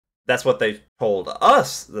that's what they told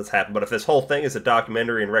us that's happened. But if this whole thing is a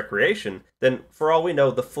documentary and recreation, then for all we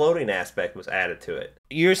know, the floating aspect was added to it.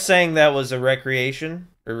 You're saying that was a recreation?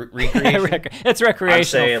 Or recreation? It's recreational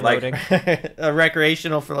saying, floating. A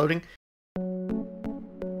recreational floating?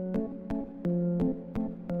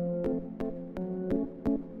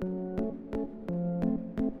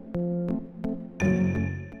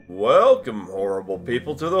 Welcome, horrible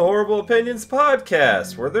people, to the Horrorble Opinions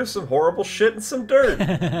podcast, where there's some horrible shit and some dirt.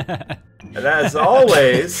 And as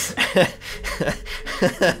always,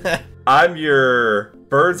 I'm your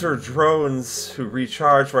birds or drones who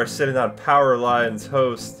recharge while sitting on power lines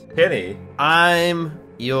host, Penny. I'm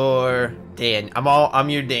your I'm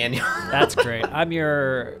your Daniel. That's great. I'm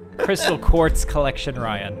your crystal quartz collection,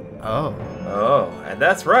 Ryan. Oh, and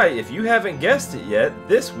that's right. If you haven't guessed it yet,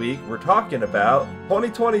 this week we're talking about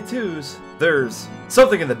 2022's There's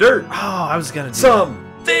Something in the Dirt. Oh, I was gonna do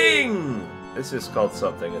Something! It's just called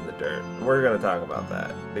Something in the Dirt. We're gonna talk about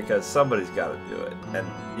that because somebody's gotta do it. And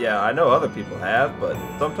yeah, I know other people have, but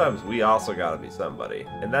sometimes we also gotta be somebody.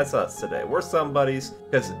 And that's us today. We're somebodies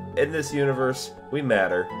because in this universe, we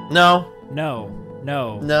matter. No. No.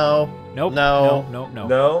 No. No. Nope. No. No. No.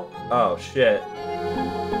 No? Oh, shit.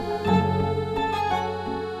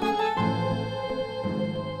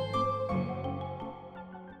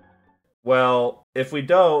 Well, if we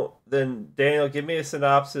don't, then Daniel, give me a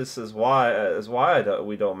synopsis as why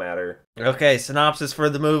we don't matter. Okay, synopsis for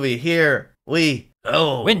the movie. Here we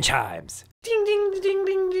go. Wind chimes. Ding, ding, ding,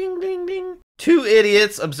 ding, ding, ding, ding. Two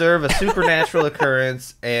idiots observe a supernatural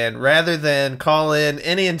occurrence, and rather than call in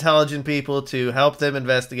any intelligent people to help them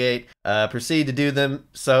investigate, proceed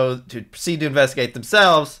to investigate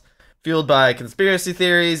themselves, fueled by conspiracy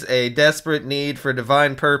theories, a desperate need for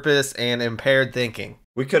divine purpose, and impaired thinking.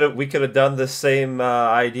 We could have done the same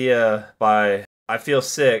idea by I feel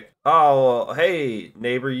sick. Oh, hey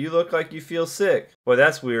neighbor, you look like you feel sick. Boy,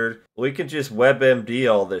 that's weird. We can just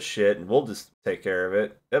WebMD all this shit and we'll just take care of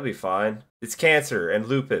it. That'll be fine. It's cancer and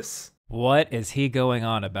lupus. What is he going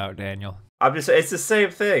on about, Daniel? It's the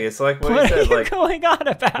same thing. It's like what he said. What are you like going on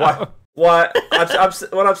about? what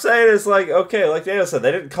I'm saying is like, okay, like Daniel said,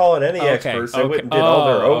 they didn't call in any experts. They went and did all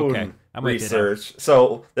their own research.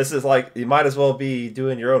 So this is like, you might as well be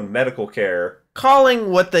doing your own medical care.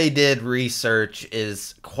 Calling what they did research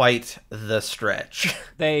is quite the stretch.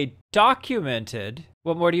 They documented.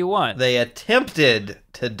 What more do you want? They attempted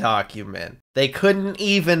to document. They couldn't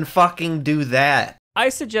even fucking do that. I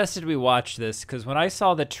suggested we watch this because when I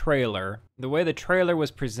saw the trailer, the way the trailer was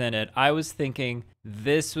presented, I was thinking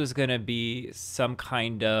this was going to be some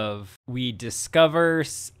kind of, we discover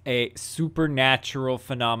a supernatural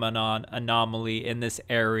phenomenon, anomaly in this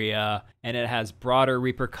area, and it has broader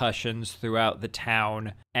repercussions throughout the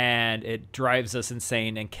town, and it drives us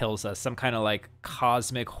insane and kills us. Some kind of like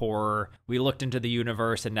cosmic horror. We looked into the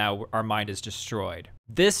universe and now our mind is destroyed.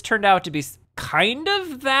 This turned out to be kind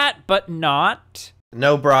of that, but not.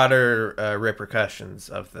 No broader repercussions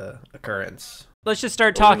of the occurrence. Let's just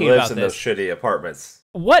start talking about in this. Those shitty apartments.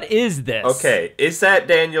 What is this? Okay, is that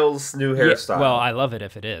Daniel's new hairstyle? Well, I love it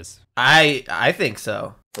if it is. I think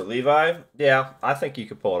so. For Levi? Yeah, I think you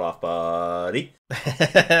could pull it off, buddy.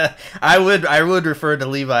 I would refer to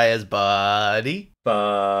Levi as buddy.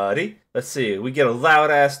 Buddy. Let's see. We get a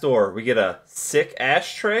loud ass door. We get a sick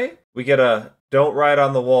ashtray. We get a don't write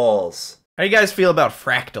on the walls. How do you guys feel about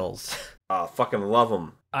fractals? Fucking love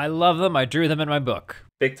them. I love them. I drew them in my book.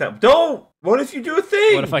 Big time. Don't! What if you do a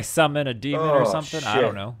thing? What if I summon a demon or something? Shit. I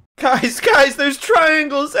don't know. Guys, there's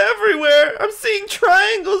triangles everywhere. I'm seeing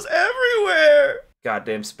triangles everywhere.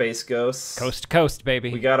 Goddamn space ghosts. Coast to coast,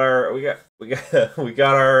 baby. We got our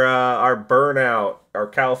burnout, our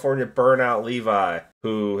California burnout Levi,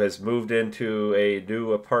 who has moved into a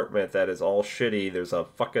new apartment that is all shitty. There's a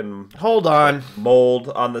fucking hold on mold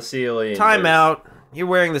on the ceiling. Time out. You're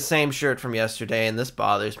wearing the same shirt from yesterday, and this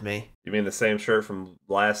bothers me. You mean the same shirt from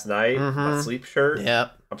last night? Mm-hmm. My sleep shirt?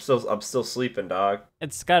 Yep. I'm still sleeping, dog.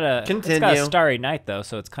 It's got a starry night though,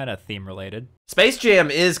 so it's kind of theme related. Space Jam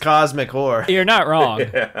is cosmic horror. You're not wrong.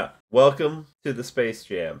 Yeah. Welcome to the Space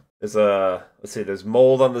Jam. There's there's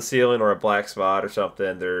mold on the ceiling or a black spot or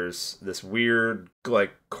something. There's this weird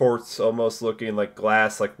like quartz almost looking like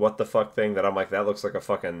glass, like what the fuck thing that I'm like, that looks like a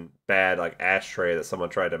fucking bad like ashtray that someone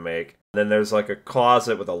tried to make. And then there's like a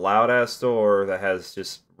closet with a loud ass door that has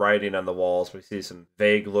just writing on the walls. We see some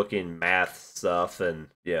vague looking math stuff and,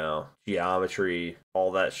 you know, geometry,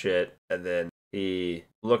 all that shit. And then he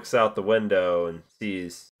looks out the window and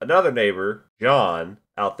sees another neighbor, John,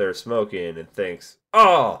 out there smoking and thinks,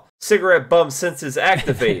 "Oh, cigarette bum senses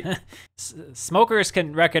activate." Smokers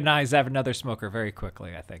can recognize another smoker very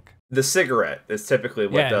quickly, I think. The cigarette is typically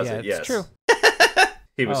what does it. It's Yes, true.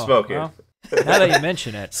 He was smoking. Well, now that you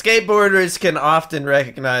mention it, Skateboarders can often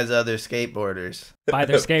recognize other skateboarders. by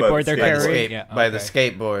their skateboard they're carrying. By the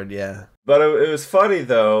skateboard, yeah. But it was funny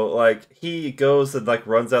though, like he goes and like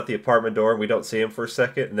runs out the apartment door and we don't see him for a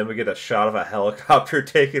second, and then we get a shot of a helicopter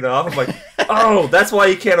taking off. I'm like, oh, that's why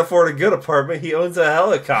he can't afford a good apartment. He owns a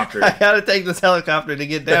helicopter. I gotta take this helicopter to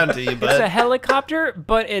get down to you, bud. It's a helicopter,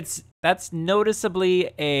 but that's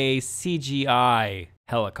noticeably a CGI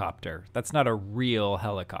helicopter. That's not a real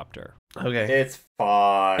helicopter. Okay. It's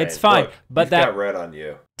fine. It's fine, Look, but you've that got red on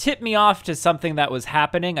you. Tipped me off to something that was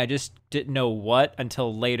happening. I just didn't know what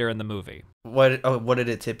until later in the movie. What did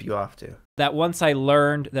it tip you off to? That once I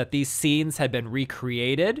learned that these scenes had been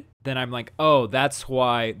recreated, then I'm like, oh, that's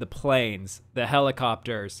why the planes, the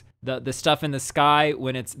helicopters, the stuff in the sky,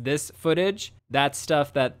 when it's this footage, that's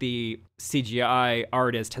stuff that the CGI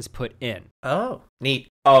artist has put in. Oh, neat.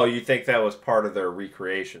 Oh, you think that was part of their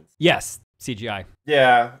recreations? Yes, CGI.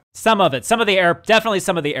 Yeah. Some of it. Definitely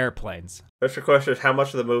some of the airplanes. Extra question is how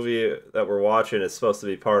much of the movie that we're watching is supposed to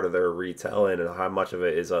be part of their retelling, and how much of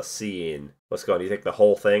it is us seeing what's going on? Do you think the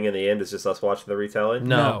whole thing in the end is just us watching the retelling?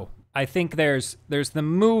 No. I think there's the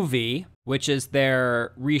movie, which is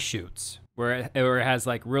their reshoots, where it has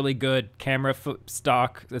like really good camera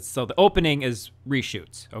stock. So the opening is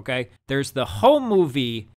reshoots, okay? There's the home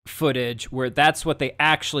movie footage where that's what they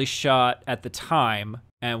actually shot at the time,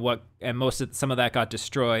 and some of that got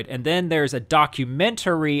destroyed. And then there's a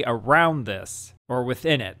documentary around this or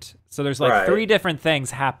within it. So there's like 3 different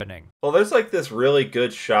things happening. Well, there's like this really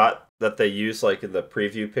good shot that they use like in the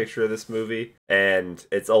preview picture of this movie, and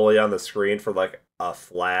it's only on the screen for like a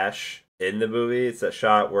flash in the movie. It's that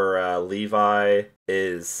shot where Levi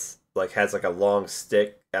is like has like a long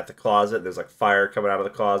stick at the closet. There's like fire coming out of the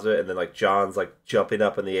closet, and then like John's like jumping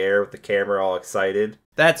up in the air with the camera all excited.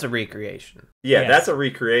 That's a recreation. Yeah, that's a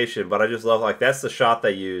recreation, but I just love like that's the shot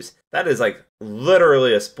they use. That is like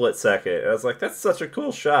literally a split second. And I was like, that's such a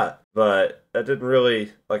cool shot. But that didn't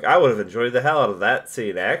really like I would have enjoyed the hell out of that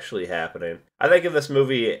scene actually happening. I think if this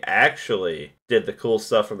movie actually did the cool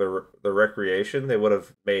stuff from the recreation, they would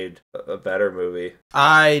have made a better movie.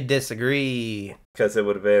 I disagree. Because it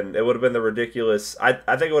would have been the ridiculous. I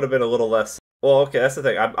think it would have been a little less. Well, okay, that's the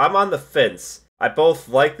thing. I'm on the fence. I both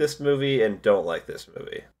like this movie and don't like this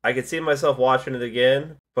movie. I could see myself watching it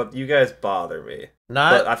again, but you guys bother me.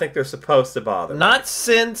 But I think they're supposed to bother me. Not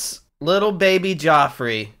since little baby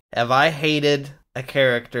Joffrey have I hated a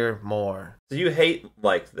character more. So you hate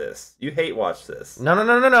like this. You hate watch this.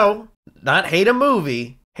 No. Not hate a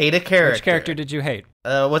movie. Hate a character. Which character did you hate?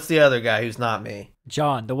 What's the other guy who's not me?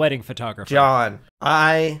 John, the wedding photographer. John.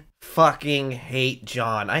 I fucking hate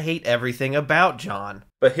John. I hate everything about John.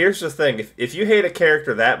 But here's the thing. If you hate a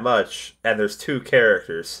character that much, and there's 2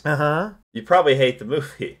 characters, you probably hate the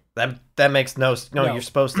movie. That makes no. You're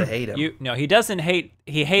supposed to hate him. He doesn't hate.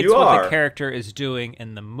 He hates what the character is doing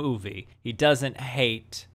in the movie. He doesn't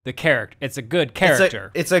hate the character. It's a good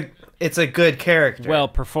character. It's a good character. Well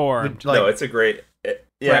performed. No, it's a great. It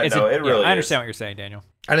really. I understand what you're saying, Daniel.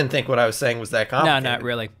 I didn't think what I was saying was that complicated. No, not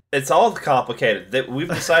really. It's all complicated. That we've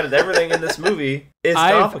decided everything in this movie is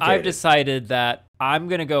complicated. I've decided that I'm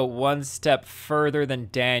going to go one step further than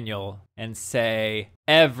Daniel and say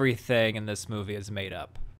everything in this movie is made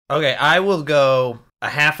up. Okay, I will go a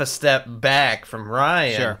half a step back from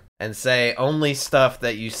Ryan and say only stuff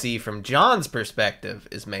that you see from John's perspective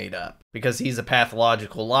is made up because he's a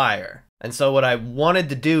pathological liar. And so what I wanted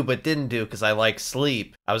to do but didn't do because I like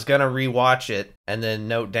sleep, I was going to rewatch it and then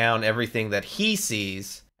note down everything that he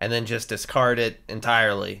sees and then just discard it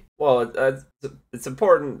entirely. Well, it's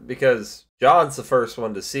important because John's the first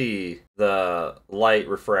one to see the light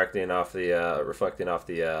reflecting off the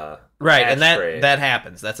right, ashtray. And that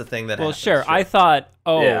happens. That's a thing that happens. Well, sure. I thought,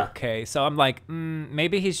 okay. So I'm like,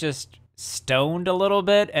 maybe he's just stoned a little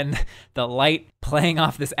bit and the light playing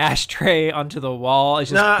off this ashtray onto the wall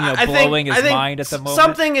is just blowing his mind at the moment.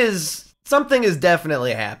 Something is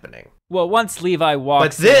definitely happening. Well, once Levi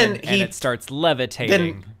walks in and it starts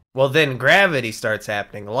levitating. Then gravity starts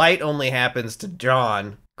happening. Light only happens to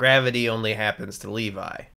John. Gravity only happens to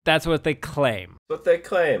Levi. That's what they claim. What they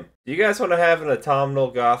claim. Do you guys want to have an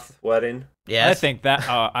autumnal goth wedding? Yes. I think that,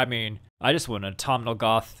 I just want an autumnal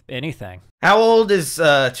goth anything. How old is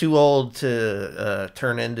too old to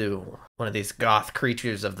turn into one of these goth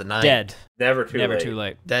creatures of the night? Dead. Never too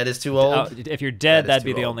late. Dead is too old? If you're dead, that'd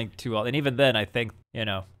be the only too old. And even then, I think,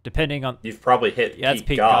 depending on... You've probably hit that's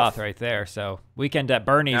peak goth right there. So, Weekend at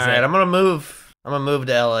Bernie's. All right, I'm going to move I'm gonna move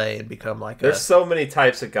to LA and become like There's so many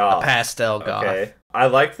types of goth. a pastel goth. Okay. I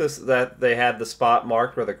like this that they had the spot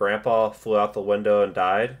marked where the grandpa flew out the window and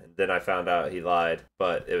died. And then I found out he lied,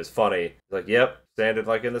 but it was funny. Like, yep, standing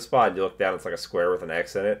like in the spot. And you look down, it's like a square with an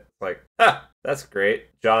X in it. It's like, that's great.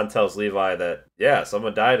 John tells Levi that, yeah,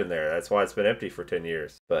 someone died in there. That's why it's been empty for 10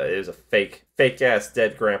 years. But it was a fake ass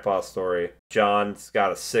dead grandpa story. John's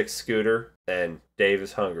got a sick scooter, and Dave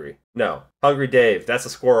is hungry. No, Hungry Dave. That's a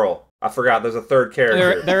squirrel. I forgot. There's a third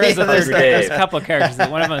character. There is Hungry there's Dave. a couple of characters.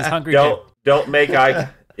 One of them is Hungry Dave. Don't make eye.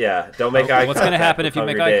 Yeah, don't make eye contact. What's going to happen if you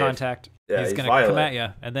make eye Dave. contact? Yeah, he's going to come at you,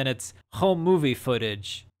 and then it's home movie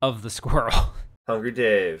footage of the squirrel. Hungry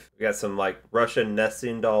Dave. We got some like Russian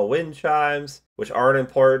nesting doll wind chimes, which aren't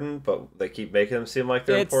important, but they keep making them seem like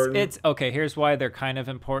they're important. It's okay. Here's why they're kind of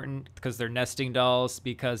important, because they're nesting dolls.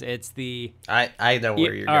 Because it's the I know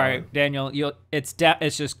where you're all going. right, Daniel. It's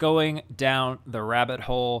just going down the rabbit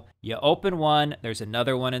hole. You open one, there's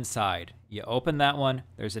another one inside. You open that one,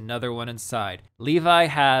 there's another one inside. Levi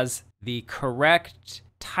has the correct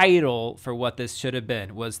title for what this should have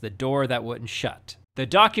been. Was The Door That Wouldn't Shut. The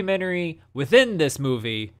documentary within this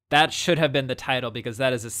movie, that should have been the title, because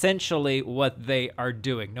that is essentially what they are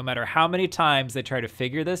doing. No matter how many times they try to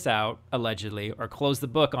figure this out, allegedly, or close the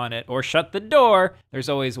book on it, or shut the door, there's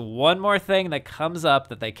always one more thing that comes up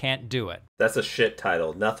that they can't do it. That's a shit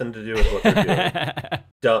title. Nothing to do with what they're doing.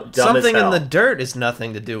 Dumb Something as in hell. the dirt is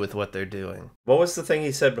nothing to do with what they're doing. What was the thing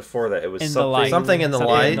he said before that? It was In the something. light. Something in the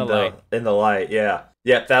Something light. in the light. In the light. Yeah.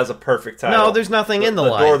 Yep. That was a perfect title. No, there's nothing in the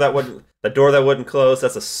light. The door that wouldn't close.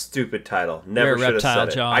 That's a stupid title. Never You're a should have reptile, said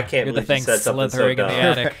it. John. I can't You're the believe thing you said something so slithering in dumb. the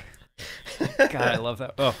attic. God, I love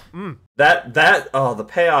that. Oh, The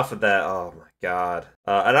payoff of that. Oh my god.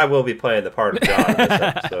 And I will be playing the part of John in this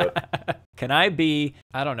episode. Can I be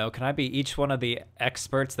each one of the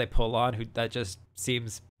experts they pull on that just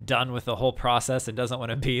seems done with the whole process and doesn't want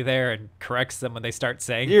to be there and corrects them when they start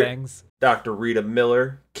saying things? Dr. Rita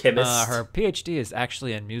Miller, chemist. Her PhD is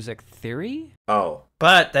actually in music theory. Oh.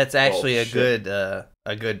 But that's actually a shit. good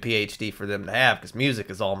PhD for them to have, because music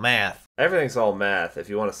is all math. Everything's all math, if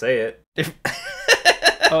you want to say it.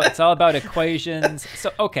 Oh, it's all about equations.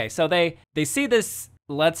 So they see this.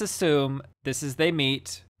 Let's assume this is they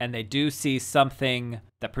meet, and they do see something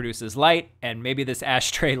that produces light, and maybe this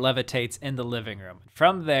ashtray levitates in the living room.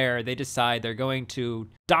 From there, they decide they're going to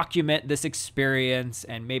document this experience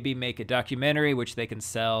and maybe make a documentary which they can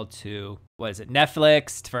sell to,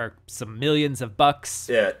 Netflix for some millions of bucks.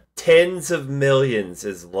 Yeah, tens of millions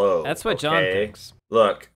is low. That's what John thinks.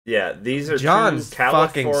 Look, yeah, these are John's two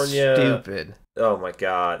California. fucking stupid. Oh my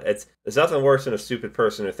god, there's nothing worse than a stupid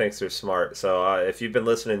person who thinks they're smart. So if you've been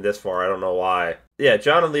listening this far, I don't know why. Yeah,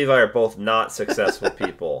 John and Levi are both not successful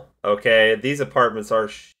people. Okay, these apartments are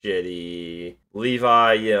shitty.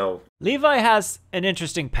 Levi has an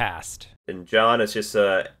interesting past, and John is just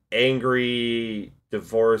a angry,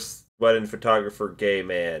 divorced wedding photographer, gay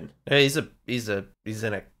man. Yeah, he's in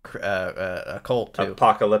a cult too.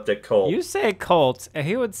 Apocalyptic cult. You say cult, and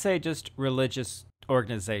he would say just religious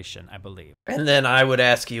organization, I believe. And then I would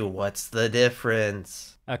ask you, what's the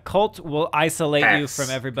difference? A cult will isolate you Tax from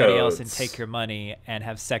everybody else and codes. take your money and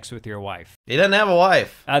have sex with your wife. He doesn't have a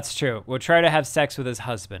wife. That's true. We'll try to have sex with his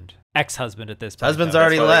husband. Ex-husband at this point. Husband's though.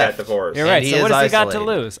 already That's why they got left. divorced. You're right. And he So what is has he got to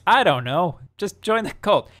isolated. lose? I don't know. Just join the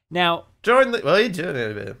cult. Now, He joined.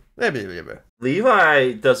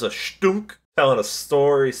 Levi does a stunk telling a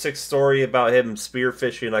sick story about him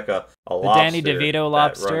spearfishing like a lobster. Danny DeVito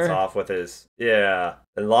lobster? That runs off with his. Yeah.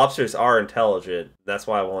 And lobsters are intelligent. That's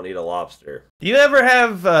why I won't eat a lobster. Do you ever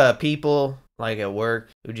have people like at work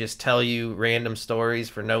who just tell you random stories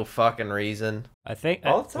for no fucking reason? I think...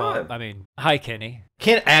 All the time. Hi, Kenny.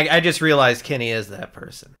 I just realized Kenny is that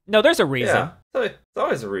person. No, there's a reason. Yeah. It's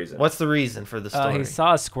always a reason. What's the reason for the story? He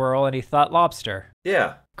saw a squirrel and he thought lobster.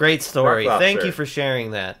 Yeah. Great story. Rock Thank lobster. you for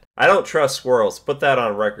sharing that. I don't trust squirrels. Put that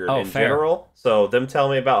on record Oh, in fair. general. So them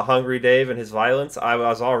telling me about Hungry Dave and his violence, I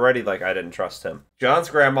was already like, I didn't trust him. John's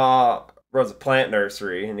grandma runs a plant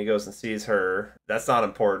nursery, and he goes and sees her. That's not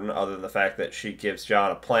important, other than the fact that she gives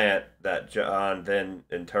John a plant that John then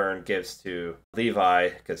in turn gives to Levi,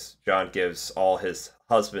 because John gives all his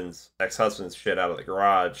ex-husband's shit out of the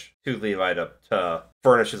garage to Levi to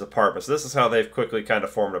furnish his apartment. So this is how they've quickly kind of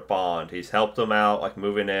formed a bond. He's helped him out, like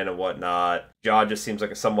moving in and whatnot. John just seems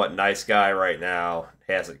like a somewhat nice guy right now.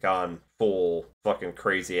 He hasn't gone full fucking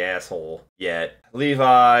crazy asshole yet.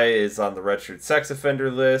 Levi is on the registered sex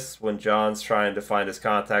offender list when John's trying to find his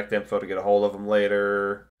contact info to get a hold of him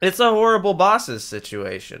later. It's a horrible bosses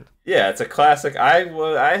situation. Yeah, it's a classic.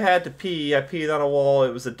 I had to pee. I peed on a wall.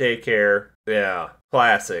 It was a daycare. Yeah.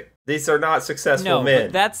 Classic. These are not successful No, men.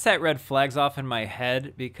 but that set red flags off in my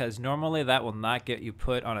head because normally that will not get you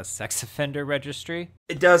put on a sex offender registry.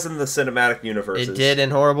 It does in the cinematic universes. It did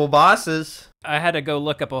in Horrible Bosses. I had to go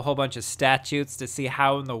look up a whole bunch of statutes to see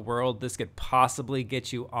how in the world this could possibly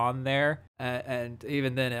get you on there. And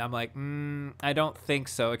even then, I'm like, I don't think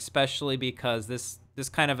so, especially because this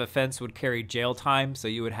kind of offense would carry jail time, so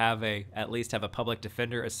you would have at least have a public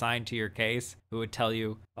defender assigned to your case who would tell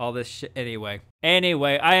you all this shit.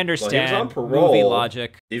 Anyway, I understand Well, he was on parole, movie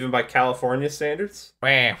logic. even by California standards.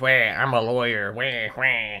 I'm a lawyer.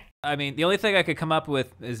 I mean, the only thing I could come up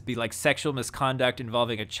with is be like sexual misconduct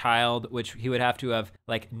involving a child, which he would have to have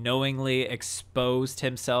like knowingly exposed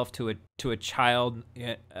himself to a child,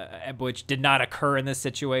 which did not occur in this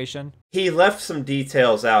situation. He left some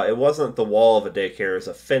details out. It wasn't the wall of a daycare. It was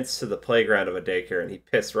a fence to the playground of a daycare, and he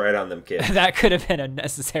pissed right on them kids. That could have been a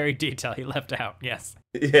necessary detail he left out, yes.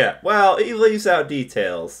 Yeah, well, he leaves out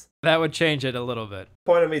details. That would change it a little bit.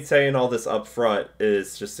 The point of me saying all this up front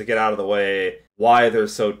is just to get out of the way why they're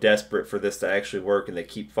so desperate for this to actually work, and they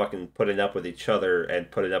keep fucking putting up with each other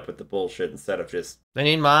and putting up with the bullshit instead of just... They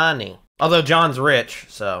need money. Although John's rich,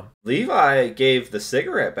 so... Levi gave the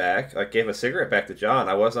cigarette back, gave a cigarette back to John.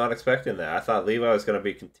 I was not expecting that. I thought Levi was going to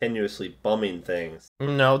be continuously bumming things.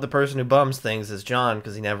 No, the person who bums things is John,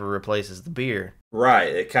 because he never replaces the beer.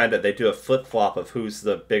 Right, they do a flip-flop of who's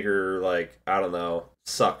the bigger, I don't know,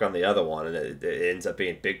 suck on the other one, and it ends up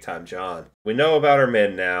being big-time John. We know about our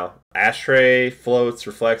men now. Ashtray floats,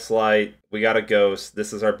 reflects light. We got a ghost.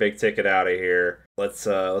 This is our big ticket out of here. Let's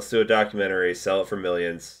do a documentary, sell it for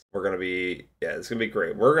millions. We're gonna be, it's gonna be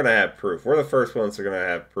great. We're gonna have proof. We're the first ones that are gonna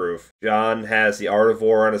have proof. John has the Art of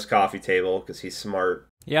War on his coffee table because he's smart.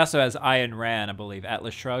 He also has Ayn Rand, I believe.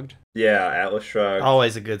 Atlas Shrugged. Yeah, Atlas Shrugged.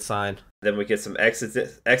 Always a good sign. Then we get some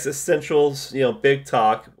existentials, big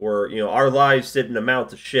talk where, our lives didn't amount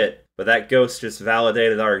to shit, but that ghost just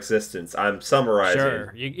validated our existence. I'm summarizing.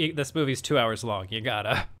 Sure. This movie's 2 hours long. You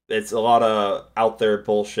gotta. It's a lot of out there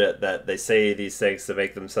bullshit that they say these things to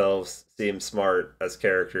make themselves seem smart as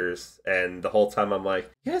characters, and the whole time I'm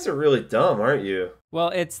like, you guys are really dumb, aren't you? Well,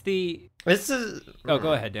 it's the...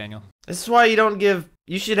 go ahead, Daniel. This is why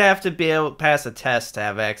you should have to be able to pass a test to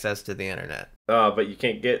have access to the internet. But you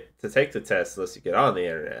can't get to take the test unless you get on the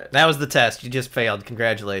internet. That was the test. You just failed.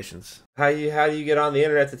 Congratulations. How do you get on the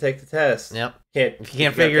internet to take the test? Yep. If you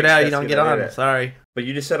can't figure it out, you don't get on. Internet. Sorry. But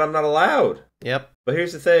you just said I'm not allowed. Yep. But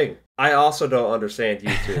here's the thing. I also don't understand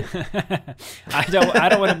YouTube. I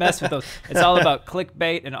don't want to mess with those. It's all about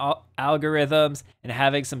clickbait and algorithms and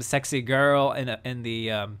having some sexy girl in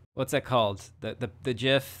the what's that called? The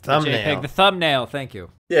GIF, thumbnail. the JPEG, the thumbnail. Thank you.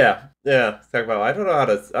 Yeah. Talk about I don't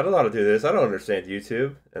know how to do this. I don't understand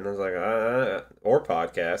YouTube. And I was like, or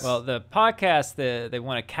podcasts. Well, the podcast, they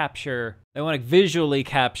want to capture. They want to visually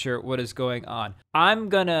capture what is going on.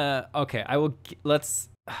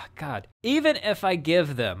 God, even if I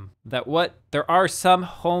give them there are some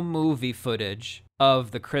home movie footage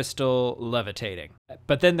of the crystal levitating,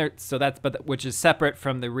 which is separate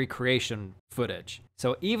from the recreation footage.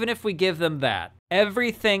 So even if we give them that,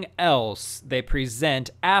 everything else they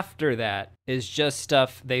present after that is just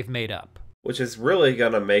stuff they've made up. Which is really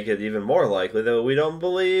going to make it even more likely that we don't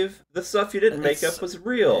believe the stuff you didn't make up was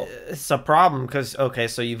real. It's a problem because,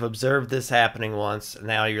 so you've observed this happening once. And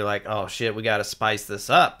now you're like, oh, shit, we got to spice this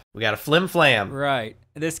up. We got to flim-flam. Right.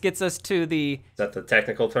 This gets us to the... Is that the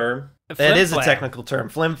technical term? That is a technical term.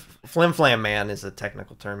 Flim-flam man is a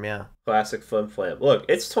technical term, yeah. Classic flim-flam. Look,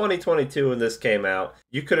 it's 2022 when this came out.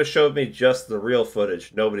 You could have showed me just the real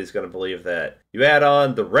footage. Nobody's going to believe that. You add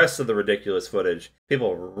on the rest of the ridiculous footage,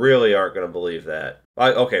 people really aren't going to believe that.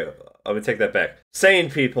 Okay, let me take that back. Sane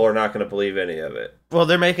people are not going to believe any of it. Well,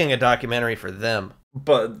 they're making a documentary for them.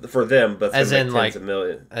 But for them, that's as going in to make tens of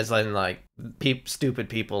millions. As in stupid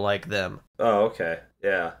people like them. Oh, okay.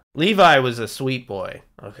 Yeah. Levi was a sweet boy,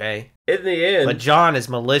 okay? In the end... But John is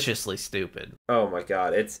maliciously stupid. Oh my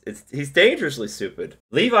god, he's dangerously stupid.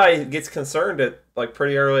 Levi gets concerned at,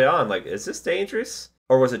 pretty early on, is this dangerous?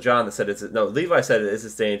 Or was it John that said no, Levi said, is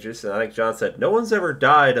this dangerous? And I think John said, no one's ever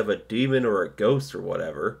died of a demon or a ghost or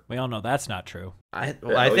whatever. We all know that's not true. I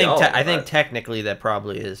think technically that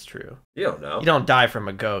probably is true. You don't know. You don't die from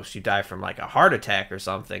a ghost. You die from a heart attack or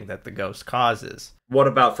something that the ghost causes. What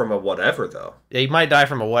about from a whatever though? Yeah, you might die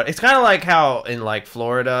from a what? It's kind of like how in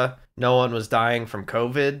Florida, no one was dying from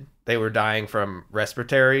COVID. They were dying from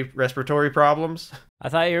respiratory problems. I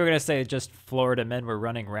thought you were going to say just Florida men were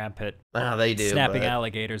running rampant. Oh, they do. Snapping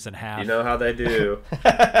alligators in half. You know how they do.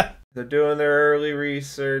 They're doing their early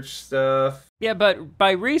research stuff. Yeah, but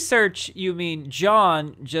by research, you mean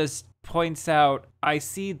John just points out, I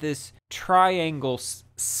see this triangle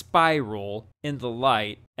spiral in the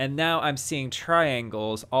light, and now I'm seeing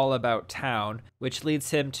triangles all about town, which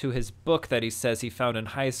leads him to his book that he says he found in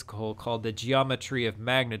high school called The Geometry of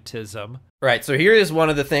Magnetism. Right, so here is one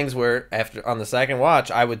of the things where, after on the second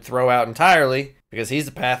watch, I would throw out entirely, because he's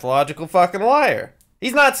a pathological fucking liar.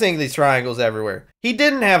 He's not seeing these triangles everywhere. He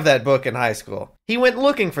didn't have that book in high school. He went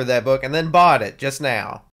looking for that book and then bought it just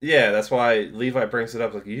now. Yeah, that's why Levi brings it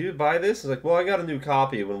up. Like, you buy this? It's like, well, I got a new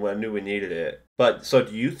copy when I knew we needed it. But, so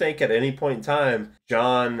do you think at any point in time,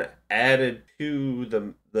 John added to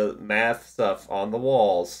the math stuff on the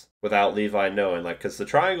walls without Levi knowing? Like, because the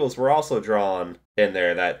triangles were also drawn in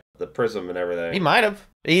there, that the prism and everything. He might have.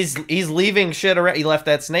 He's leaving shit around. He left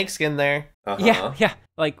that snakeskin there. Uh-huh. Yeah.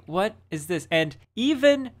 Like, what is this? And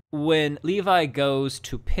even when Levi goes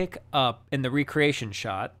to pick up, in the recreation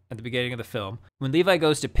shot at the beginning of the film, when Levi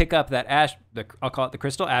goes to pick up that I'll call it the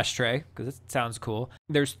crystal ashtray, because it sounds cool,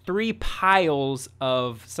 there's 3 piles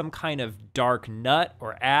of some kind of dark nut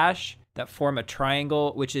or ash that form a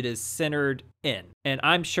triangle, which it is centered in. And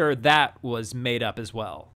I'm sure that was made up as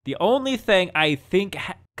well. The only thing I think,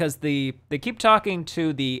 because they keep talking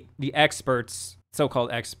to the experts,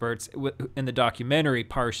 so-called experts, in the documentary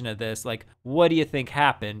portion of this, like, what do you think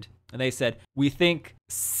happened? And they said, we think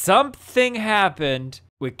something happened.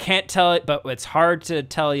 We can't tell it, but it's hard to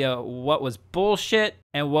tell you what was bullshit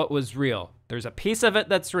and what was real. There's a piece of it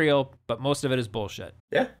that's real, but most of it is bullshit.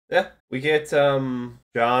 Yeah. We get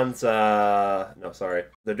John's no, sorry.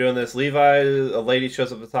 They're doing this. Levi, a lady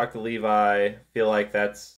shows up to talk to Levi. Feel like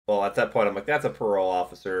that's, well, at that point I'm like, that's a parole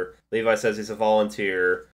officer. Levi says he's a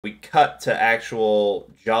volunteer. We cut to actual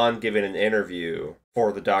John giving an interview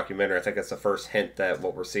for the documentary. I think that's the first hint that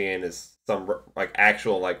what we're seeing is some like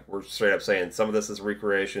actual, like, we're straight up saying some of this is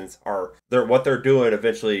recreations, are what they're doing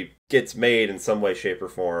eventually gets made in some way, shape, or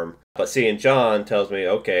form. But seeing John tells me,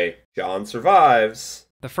 okay, John survives.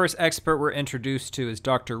 The first expert we're introduced to is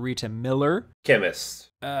Dr. Rita Miller.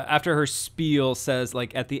 Chemist. After her spiel says,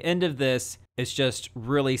 like, at the end of this, it's just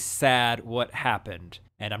really sad what happened.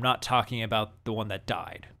 And I'm not talking about the one that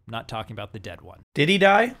died. I'm not talking about the dead one. Did he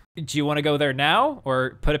die? Do you want to go there now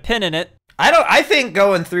or put a pin in it? I think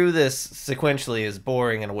going through this sequentially is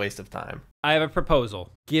boring and a waste of time. I have a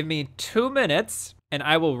proposal. Give me 2 minutes and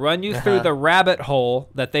I will run you through the rabbit hole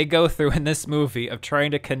that they go through in this movie of trying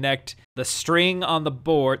to connect the string on the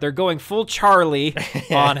board. They're going full Charlie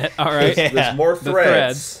on it, all right? Yeah. There's more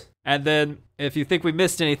threads. And then if you think we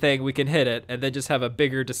missed anything, we can hit it and then just have a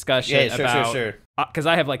bigger discussion about... Sure. Because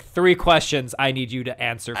I have like 3 questions I need you to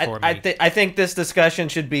answer for me. I think this discussion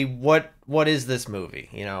should be what is this movie,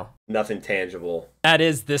 you know? Nothing tangible. That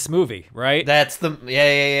is this movie, right? That's the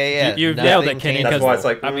yeah. You've nailed it, Kenny. That's why it's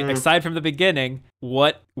like, I mean, aside from the beginning,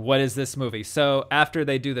 what is this movie? So after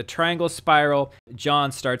they do the triangle spiral,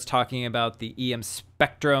 John starts talking about the EM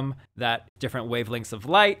spectrum, that different wavelengths of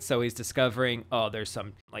light. So he's discovering, there's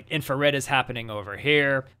some like infrared is happening over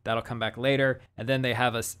here. That'll come back later. And then they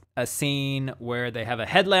have a scene where they have a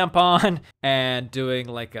headlamp on and doing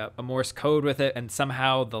like a Morse code with it, and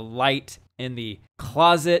somehow the light in the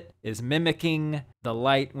closet is mimicking the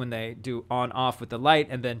light when they do on off with the light.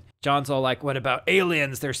 And then John's all like, what about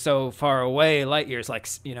aliens? They're so far away, light years, like,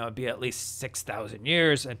 you know, it'd be at least 6,000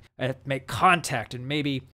 years, and I have to make contact, and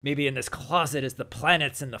maybe in this closet is the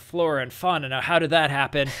planets and the flora and fauna. Now, how did that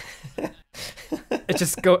happen?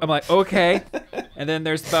 I'm like, okay. And then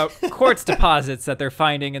there's about quartz deposits that they're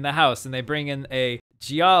finding in the house, and they bring in a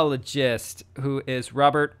geologist who is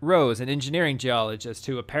Robert Rose, an engineering geologist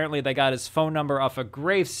who apparently they got his phone number off a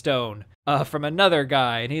gravestone from another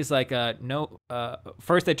guy. And he's like, no.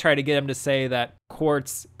 First they try to get him to say that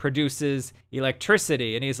quartz produces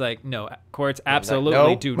electricity. And he's like, no, quartz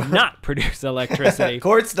absolutely do not produce electricity.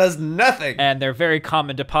 Quartz does nothing. And they're very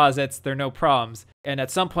common deposits. They're no problems. And at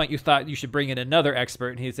some point you thought you should bring in another expert.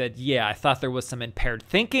 And he said, yeah, I thought there was some impaired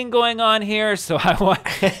thinking going on here. So I want...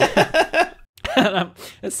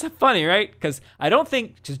 It's so funny, right? Because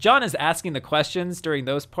John is asking the questions during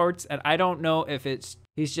those parts, and I don't know if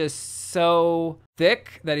he's just so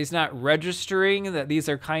thick that he's not registering that these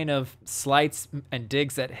are kind of slights and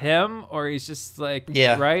digs at him, or he's just like,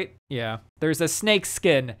 yeah, right? Yeah. There's a snake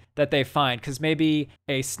skin that they find, because maybe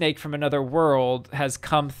a snake from another world has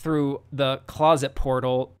come through the closet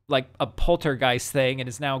portal like a poltergeist thing and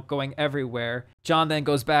is now going everywhere. John then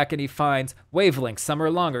goes back and he finds wavelengths. Some are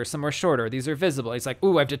longer, some are shorter. These are visible. He's like,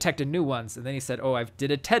 ooh, I've detected new ones. And then he said, I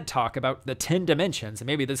did a TED talk about the 10 dimensions, and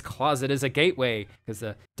maybe this closet is a gateway because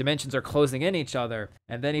the dimensions are closing in each other.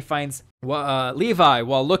 And then he finds Levi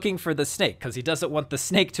while looking for the snake, because he doesn't want the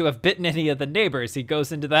snake to have bitten any of the neighbors. He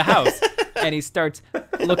goes into the house and he starts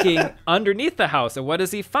start looking underneath the house. And what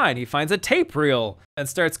does he find? He finds a tape reel and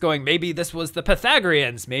starts going, maybe this was the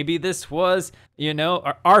Pythagoreans. Maybe this was,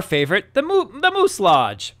 our favorite, the Moose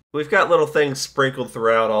Lodge. We've got little things sprinkled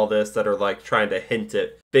throughout all this that are like trying to hint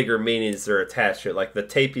at bigger meanings that are attached to it. Like the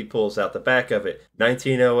tape he pulls out the back of it,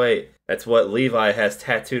 1908. That's what Levi has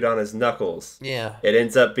tattooed on his knuckles. Yeah. It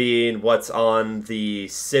ends up being what's on the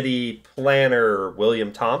city planner,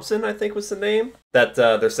 William Thompson, I think was the name, that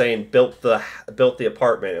they're saying built the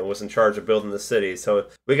apartment and was in charge of building the city. So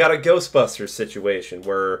we got a Ghostbusters situation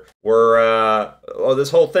where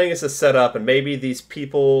this whole thing is a setup, and maybe these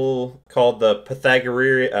people called the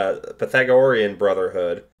Pythagorean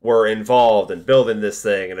Brotherhood were involved in building this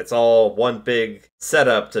thing, and it's all one big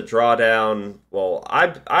setup to draw down. Well,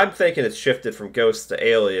 I'm thinking it's shifted from ghosts to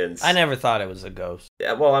aliens. I never thought it was a ghost.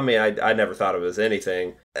 Yeah, well, I mean, I never thought it was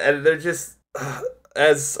anything, and they're just.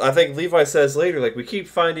 As I think Levi says later, like, we keep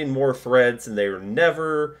finding more threads and they're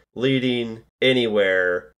never leading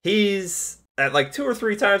anywhere. He's, at like 2 or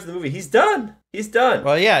 3 times in the movie, he's done. He's done.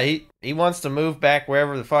 Well, yeah, he wants to move back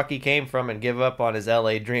wherever the fuck he came from and give up on his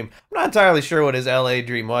LA dream. I'm not entirely sure what his LA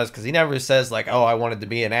dream was, because he never says, like, oh, I wanted to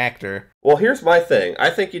be an actor. Well, here's my thing. I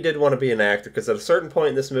think he did want to be an actor, because at a certain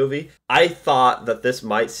point in this movie, I thought that this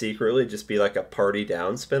might secretly just be like a Party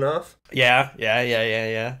Down spinoff. Yeah.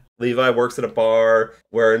 Levi works at a bar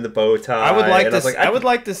wearing the bow tie. I would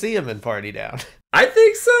like to see him in Party Down. I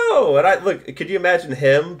think so. And could you imagine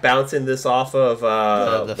him bouncing this off of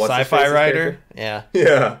the sci-fi writer? Character? Yeah.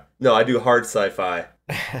 Yeah. No, I do hard sci-fi.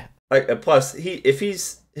 Plus, if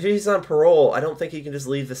he's on parole, I don't think he can just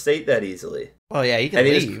leave the state that easily. Well, yeah, he can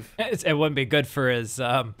leave. It wouldn't be good for his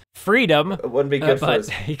freedom. It wouldn't be good for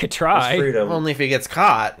his he could try. His freedom. Only if he gets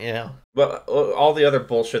caught, But all the other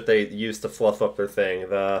bullshit they used to fluff up their thing.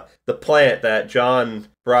 The plant that John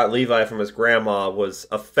brought Levi from his grandma was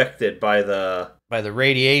affected by the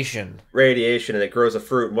radiation. And it grows a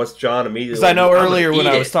fruit. And what's John immediately? Because I know earlier when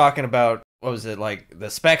I was talking about, what was it, like the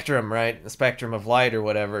spectrum, right? The spectrum of light or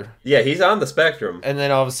whatever. Yeah, he's on the spectrum. And then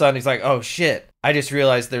all of a sudden he's like, oh shit, I just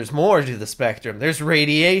realized there's more to the spectrum. There's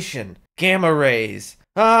radiation, gamma rays.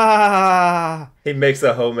 Ah! He makes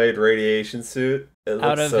a homemade radiation suit. It looks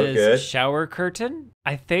out of so his good. shower curtain,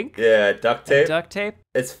 I think. Yeah, duct tape. Duct tape.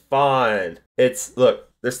 It's fine. Look,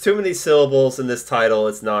 there's too many syllables in this title.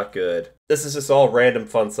 It's not good. This is just all random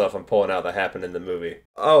fun stuff I'm pulling out that happened in the movie.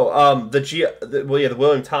 Oh, the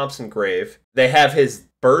William Thompson grave. They have his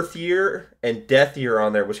birth year and death year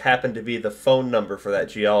on there, which happened to be the phone number for that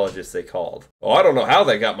geologist they called. Oh, I don't know how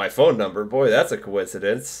they got my phone number. Boy, that's a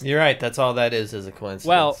coincidence. You're right. That's all that is a coincidence.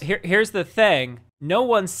 Well, here's the thing. No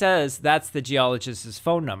one says that's the geologist's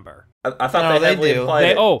phone number. I thought they heavily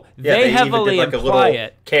implied it. They heavily even did imply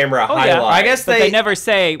it. Camera highlight. Yeah. I guess they never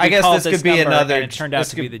say. I guess this could be another. And it turned out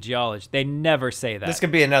to be the geologist. They never say that. This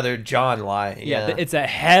could be another John lie. Yeah, it's a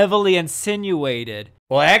heavily insinuated.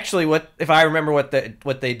 Well, actually, if I remember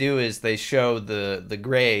what they do is they show the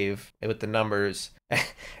grave with the numbers,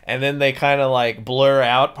 and then they kind of like blur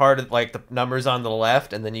out part of like the numbers on the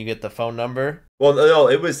left, and then you get the phone number. Well, no,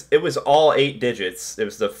 it was all 8 digits. It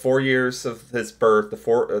was the 4 years of his birth,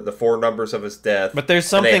 the four numbers of his death. But there's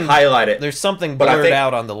something they highlight it. There's something blurred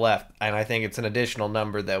out on the left, and I think it's an additional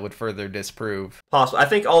number that would further disprove. Possible. I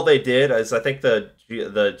think all they did is I think the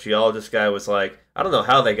geologist guy was like, I don't know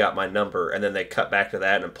how they got my number, and then they cut back to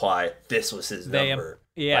that and imply this was his number.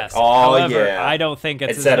 Yes. Like, However, yeah. I don't think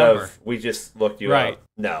it's instead his number. of we just looked you up.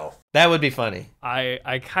 No. That would be funny.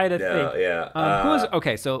 I kind of think. Yeah.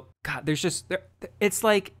 Okay, so God, it's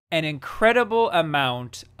like an incredible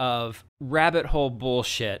amount of rabbit hole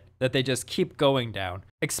bullshit that they just keep going down.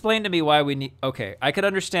 Explain to me why we need. Okay, I could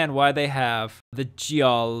understand why they have the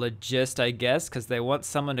geologist, I guess, because they want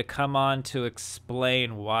someone to come on to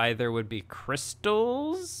explain why there would be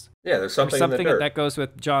crystals. Yeah, there's something in the dirt. That goes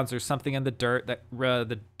with John's. There's something in the dirt that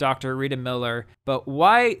the Dr. Rita Miller. But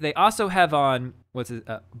why they also have on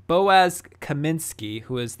Boaz Kaminsky,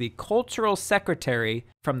 who is the cultural secretary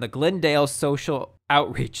from the Glendale Social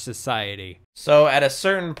Outreach Society. So at a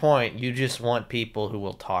certain point, you just want people who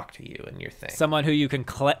will talk to you in your thing. Someone who you can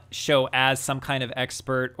show as some kind of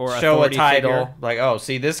expert or show a title figure. Like, oh,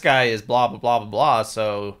 see, this guy is blah blah blah blah blah,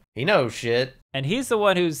 so he knows shit. And he's the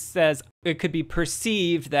one who says it could be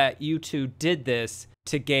perceived that you two did this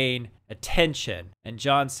to gain attention. And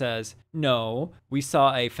John says, no, we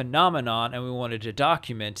saw a phenomenon and we wanted to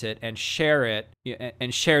document it and share it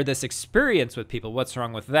and share this experience with people. What's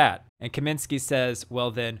wrong with that? And Kaminsky says,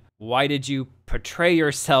 well, then why did you portray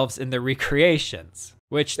yourselves in the recreations?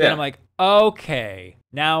 Which then I'm like, okay,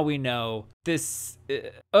 now we know this.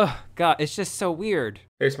 Oh God, it's just so weird.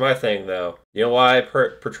 Here's my thing, though. You know why I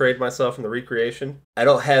portrayed myself in the recreation? I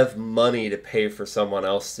don't have money to pay for someone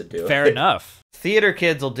else to do it. Fair enough. Theater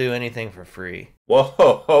kids will do anything for free.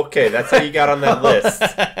 Whoa, okay, that's how you got on that list.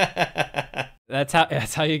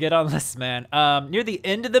 That's how you get on lists, man. Near the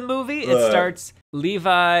end of the movie, it starts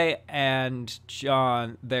Levi and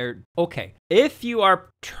John. They're okay. If you are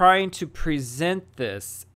trying to present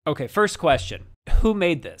this, okay. First question: who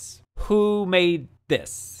made this? Who made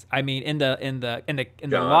this? I mean, in the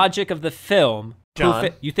logic of the film,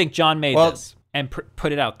 John. You think John made this and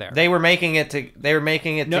put it out there? They were making it together.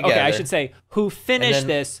 Okay, I should say who finished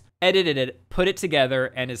this, edited it, put it together,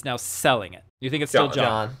 and is now selling it. You think it's still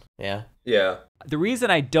John? Yeah. Yeah. The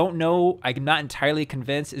reason I don't know, I'm not entirely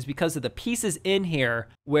convinced, is because of the pieces in here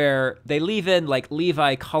where they leave in like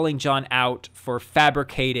Levi calling John out for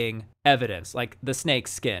fabricating evidence, like the snake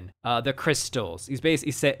skin, the crystals. He's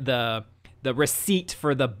basically said the receipt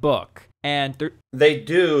for the book. And they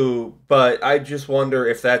do, but I just wonder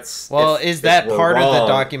if that's... is that part of the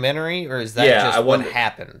documentary, or is that just what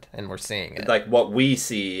happened and we're seeing it? Like what we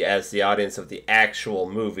see as the audience of the actual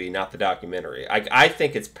movie, not the documentary. I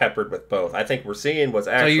think it's peppered with both. I think we're seeing what's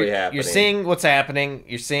actually happening. You're seeing what's happening,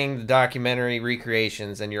 you're seeing the documentary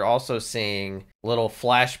recreations, and you're also seeing little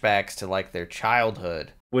flashbacks to like their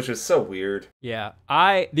childhood. Which is so weird. Yeah,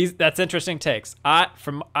 that's interesting takes. What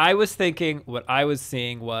I was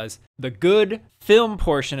seeing was the good film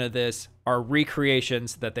portion of this are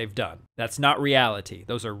recreations that they've done. That's not reality.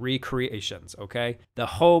 Those are recreations, okay? The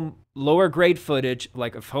home lower grade footage,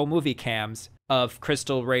 like of home movie cams of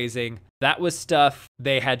crystal raising, that was stuff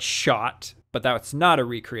they had shot, but that's not a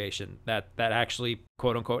recreation. That actually,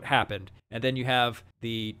 quote unquote, happened. And then you have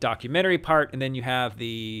the documentary part, and then you have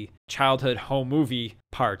the childhood home movie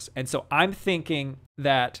parts. And so I'm thinking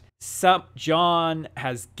that John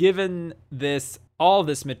has given all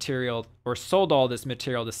this material or sold all this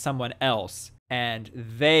material to someone else, and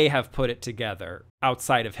they have put it together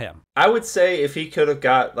outside of him. I would say if he could have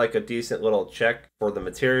got like a decent little check for the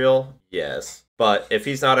material, yes. But if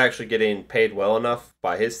he's not actually getting paid well enough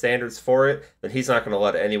by his standards for it, then he's not going to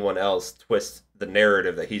let anyone else twist the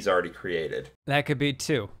narrative that he's already created. That could be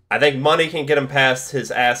too. I think money can get him past his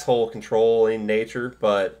asshole controlling nature,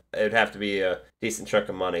 but it'd have to be a decent chunk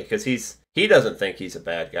of money because he doesn't think he's a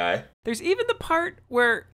bad guy. There's even the part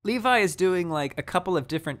where Levi is doing like a couple of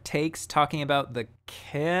different takes talking about the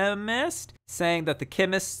chemist, saying that the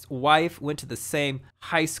chemist's wife went to the same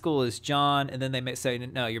high school as John, and then they may say,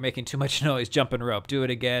 no, you're making too much noise, jumping rope, do it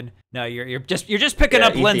again. No, you're just picking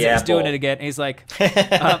up lenses, doing it again. And he's like,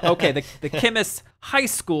 okay, the chemist's high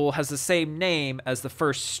school has the same name as the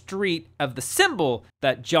first street of the symbol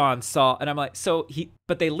that John saw. And I'm like,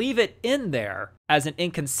 but they leave it in there as an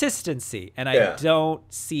inconsistency, and I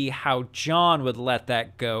don't see how John would let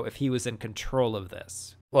that go if he was in control of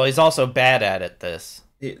this. Well, he's also bad at it, this.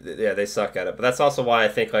 Yeah, they suck at it. But that's also why I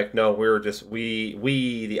think, like, no,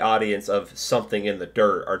 we, the audience of Something in the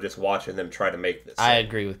Dirt, are just watching them try to make this. I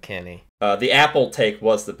agree with Kenny. The Apple take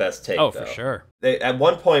was the best take, though. For sure. At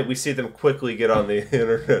one point, we see them quickly get on the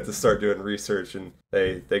internet to start doing research, and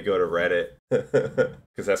they go to Reddit.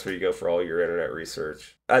 Because that's where you go for all your internet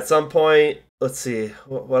research. At some point, let's see,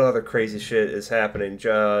 what other crazy shit is happening?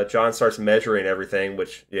 John starts measuring everything,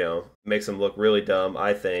 which, makes him look really dumb,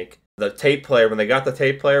 I think. The tape player, when they got the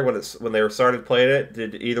tape player, when they started playing it,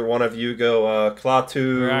 did either one of you go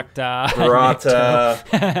Klaatu, Barata,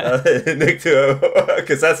 Nikto?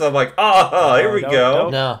 Because that's, I'm like, here we go.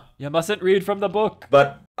 No. You mustn't read from the book.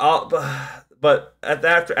 But after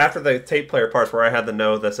the tape player parts where I had the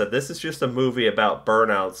note that said, this is just a movie about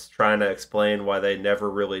burnouts trying to explain why they never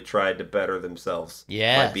really tried to better themselves.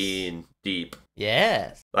 Yes. By being deep.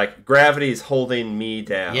 Yes. Like, gravity's holding me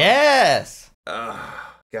down. Yes.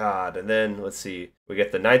 God, and then let's see. We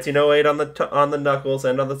get the 1908 on the knuckles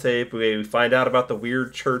and on the tape. We find out about the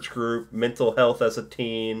weird church group, mental health as a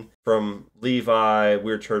teen from Levi,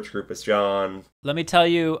 weird church group as John. Let me tell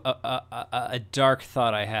you a dark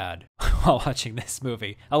thought I had while watching this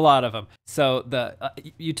movie. A lot of them. So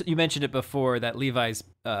you mentioned it before that Levi's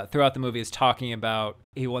throughout the movie is talking about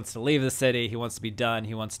he wants to leave the city, he wants to be done,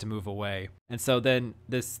 he wants to move away. And so then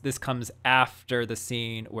this comes after the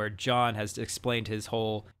scene where John has explained his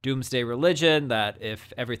whole doomsday religion, that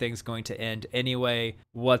if everything's going to end anyway,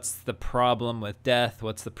 what's the problem with death?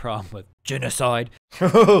 What's the problem with genocide?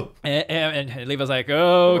 and Levi's like,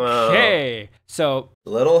 okay. Whoa. So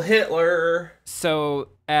little Hitler. So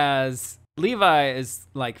as Levi is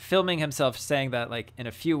like filming himself saying that like in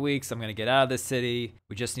a few weeks I'm going to get out of this city.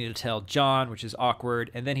 We just need to tell John, which is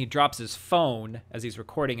awkward. And then he drops his phone as he's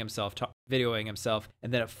recording himself, videoing himself,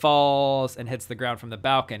 and then it falls and hits the ground from the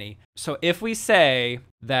balcony. So if we say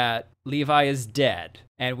that Levi is dead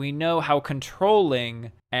and we know how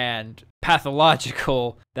controlling and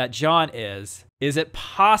pathological that John is it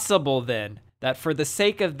possible then that for the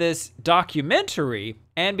sake of this documentary,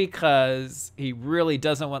 and because he really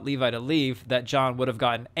doesn't want Levi to leave, that John would have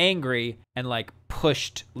gotten angry and like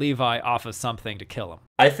pushed Levi off of something to kill him?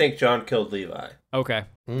 I think John killed Levi. Okay.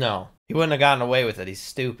 No, he wouldn't have gotten away with it. He's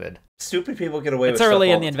stupid. Stupid people get away with it. It's early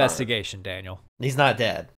stuff in the all time. investigation, Daniel. He's not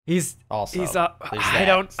dead. He's also. He's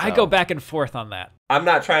I go back and forth on that. I'm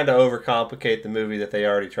not trying to overcomplicate the movie that they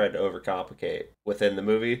already tried to overcomplicate within the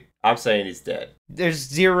movie. I'm saying he's dead. There's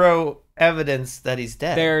zero evidence that he's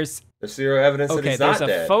dead. There's zero evidence that he's not dead.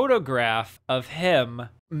 There's a photograph of him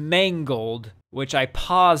mangled, which I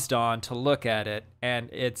paused on to look at it, and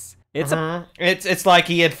it's like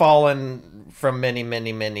he had fallen from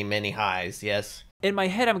many highs. Yes. In my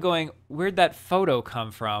head, I'm going, where'd that photo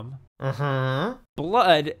come from? Mm-hmm.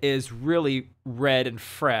 Blood is really red and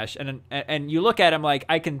fresh, and you look at him like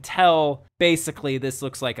I can tell. Basically, this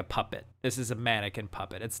looks like a puppet. This is a mannequin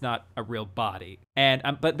puppet. It's not a real body.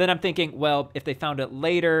 But then I'm thinking, well, if they found it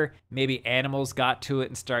later, maybe animals got to it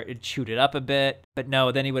and chewed it up a bit. But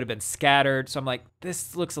no, then he would have been scattered. So I'm like,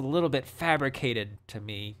 this looks a little bit fabricated to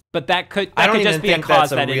me. But that could just be a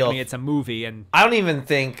cause that it's a movie. And I don't even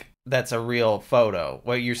think that's a real photo.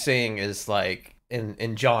 What you're seeing is like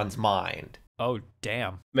in John's mind. Oh,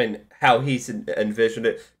 damn. I mean, how he's envisioned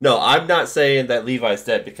it. No, I'm not saying that Levi's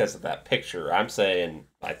dead because of that picture. I'm saying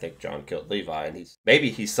I think John killed Levi, and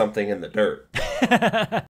maybe he's something in the dirt.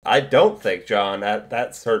 I don't think John, at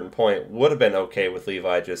that certain point, would have been okay with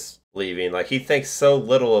Levi just leaving. Like, he thinks so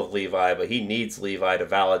little of Levi, but he needs Levi to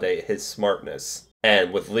validate his smartness.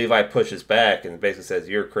 And with Levi pushes back and basically says,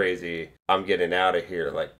 "You're crazy, I'm getting out of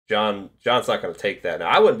here." Like, John's not going to take that. Now,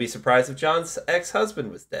 I wouldn't be surprised if John's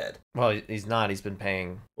ex-husband was dead. Well, he's not. He's been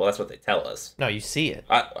paying. Well, that's what they tell us. No, you see it.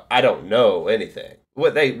 I don't know anything.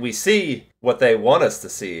 We see what they want us to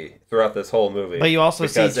see throughout this whole movie. But you also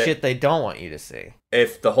see shit they don't want you to see.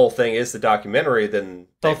 If the whole thing is the documentary, then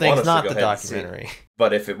the whole thing's not the documentary.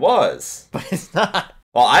 But if it was, but it's not.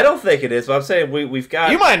 Well, I don't think it is, but I'm saying we've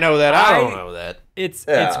got... You might know that. I don't know that. It's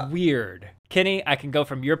weird. Kenny, I can go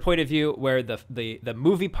from your point of view where the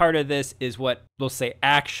movie part of this is what we'll say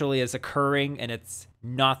actually is occurring, and it's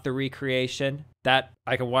not the recreation. That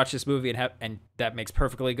I can watch this movie and that makes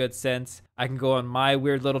perfectly good sense. I can go on my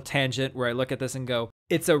weird little tangent where I look at this and go,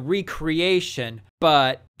 it's a recreation,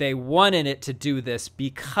 but they wanted it to do this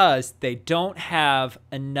because they don't have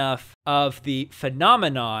enough of the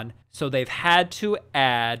phenomenon, so they've had to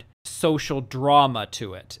add social drama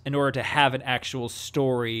to it in order to have an actual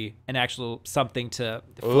story, an actual something to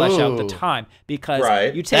flesh out the time.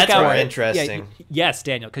 Because you take That's out more interesting. Yes,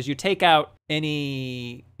 Daniel, because you take out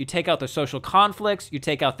their social conflicts, you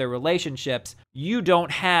take out their relationships, you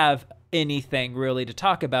don't have anything really to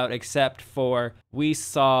talk about except for we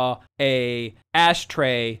saw a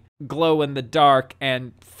ashtray glow in the dark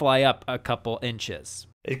and fly up a couple inches.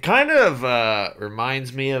 It kind of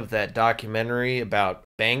reminds me of that documentary about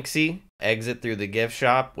Banksy, Exit Through the Gift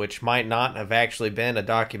Shop, which might not have actually been a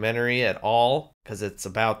documentary at all, because it's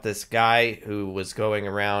about this guy who was going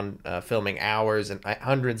around filming hours and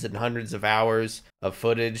hundreds of hours of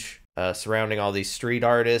footage surrounding all these street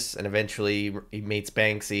artists, and eventually he meets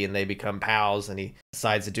Banksy and they become pals, and he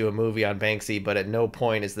decides to do a movie on Banksy, but at no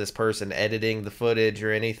point is this person editing the footage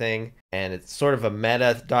or anything, and it's sort of a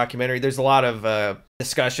meta documentary. There's a lot of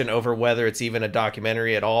discussion over whether it's even a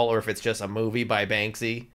documentary at all or if it's just a movie by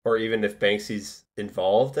Banksy. Or even if Banksy's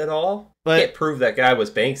involved at all. But can't prove that guy was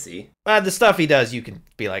Banksy. The stuff he does, you can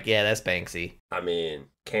be like, yeah, that's Banksy. I mean,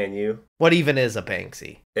 can you? What even is a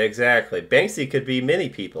Banksy? Exactly. Banksy could be many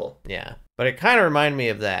people. Yeah. But it kind of reminded me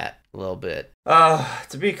of that a little bit.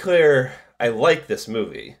 To be clear, I like this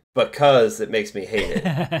movie because it makes me hate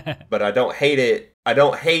it. But I don't hate it. I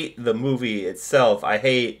don't hate the movie itself. I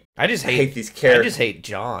hate these characters. I just hate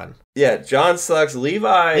John. Yeah, John sucks.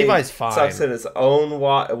 Levi's fine. Sucks in his own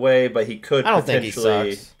way, but he could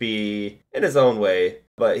potentially be in his own way,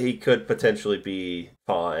 but he could potentially be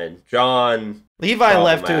fine. John, Levi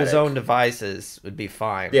left to his own devices would be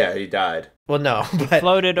fine. Yeah, he died. Well, no, but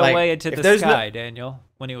floated away into the sky, Daniel,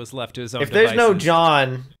 when he was left to his own devices.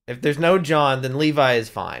 If there's no John, then Levi is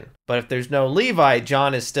fine. But if there's no Levi,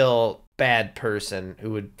 John is still bad person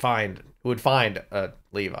who would find a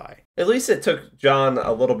Levi. At least it took John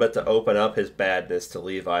a little bit to open up his badness to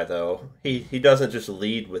Levi, though. He doesn't just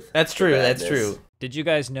lead with. That's true. That's true. Did you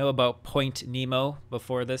guys know about Point Nemo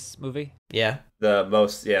before this movie? Yeah. The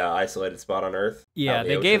most isolated spot on Earth. Yeah,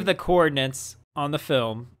 they gave the coordinates on the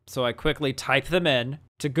film, so I quickly typed them in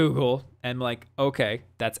to Google and I'm like, okay,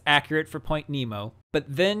 that's accurate for Point Nemo. But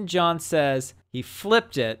then John says he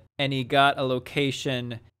flipped it and he got a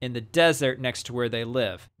location in the desert next to where they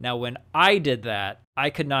live. Now, when I did that, I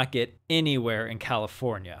could not get anywhere in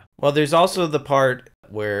California. Well, there's also the part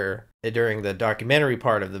where during the documentary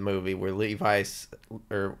part of the movie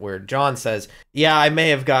where John says, yeah, I may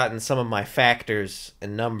have gotten some of my factors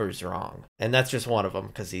and numbers wrong. And that's just one of them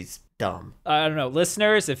because he's dumb. I don't know.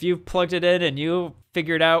 Listeners, if you've plugged it in and you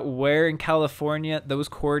figured out where in California those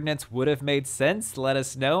coordinates would have made sense, let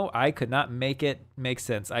us know. I could not make it make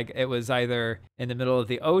sense. It was either in the middle of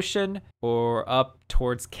the ocean or up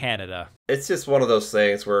towards Canada. It's just one of those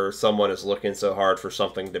things where someone is looking so hard for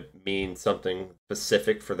something to mean something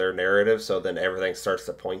specific for their narrative, so then everything starts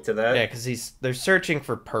to point to that. Yeah, because they're searching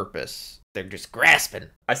for purpose. They're just grasping.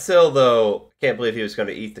 I still, though, can't believe he was going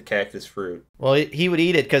to eat the cactus fruit. Well, he would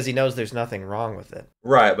eat it because he knows there's nothing wrong with it.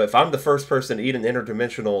 Right, but if I'm the first person to eat an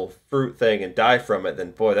interdimensional fruit thing and die from it,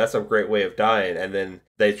 then boy, that's a great way of dying. And then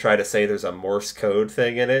they try to say there's a Morse code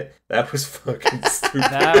thing in it. That was fucking stupid.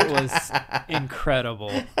 That was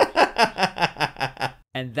incredible.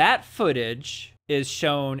 And that footage is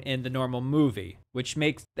shown in the normal movie,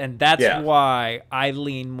 that's why I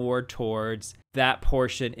lean more towards that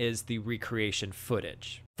portion is the recreation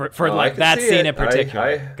footage for that scene in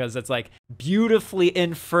particular, because it's like beautifully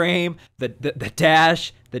in frame, the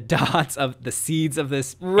dash, the dots of the seeds of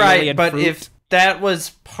this alien but fruit. If that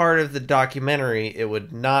was part of the documentary, it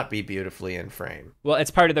would not be beautifully in frame. Well,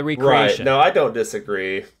 it's part of the recreation. Right. No, I don't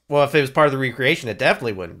disagree. Well, if it was part of the recreation, it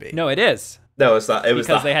definitely wouldn't be. No, it is. No, it's not. It was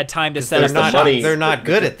because they had time to set up the money. They're not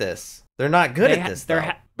good at this. They're not good at this, though.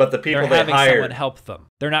 But the people they're having hired, someone help them.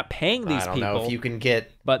 They're not paying these people. I don't know if you can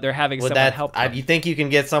get... But they're having someone help them. You think you can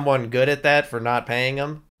get someone good at that for not paying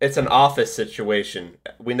them? It's an office situation.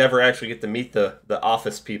 We never actually get to meet the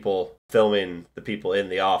office people filming the people in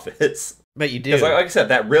the office. But you do. Because like I said,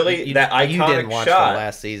 that iconic you didn't watch shot. The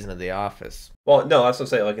last season of The Office. Well, no, that's what I'm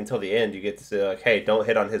saying. Like, until the end, you get to say, like, hey, don't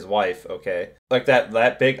hit on his wife, okay? Like,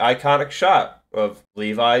 that big iconic shot of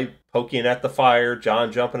Levi poking at the fire,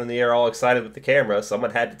 John jumping in the air all excited with the camera.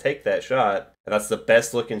 Someone had to take that shot. And that's the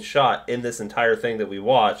best looking shot in this entire thing that we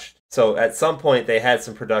watched. So at some point, they had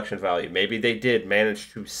some production value. Maybe they did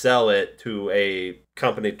manage to sell it to a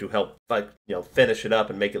company to help, finish it up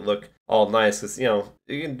and make it look all nice. Because, you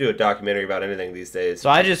can do a documentary about anything these days. So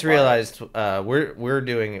I just realized we're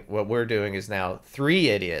doing is now 3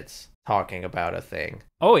 idiots talking about a thing.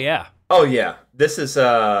 Oh, yeah. Oh, yeah. This is...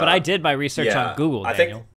 But I did my research on Google,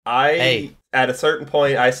 Daniel. At a certain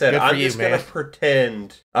point, I said, I'm just going to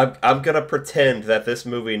pretend... I'm going to pretend that this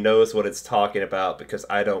movie knows what it's talking about because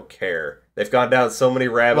I don't care. They've gone down so many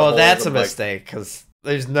rabbit holes. Well, that's a mistake because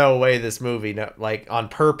there's no way this movie, on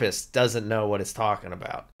purpose, doesn't know what it's talking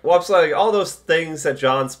about. Well, it's like all those things that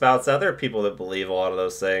John spouts out, there are people that believe a lot of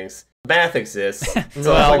those things. Math exists.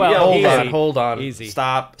 So hold on. Easy.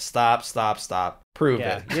 Stop. Prove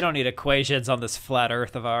it. You don't need equations on this flat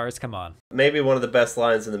earth of ours. Come on. Maybe one of the best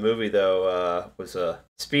lines in the movie, though, was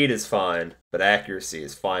speed is fine, but accuracy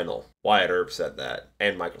is final. Wyatt Earp said that,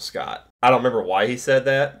 and Michael Scott. I don't remember why he said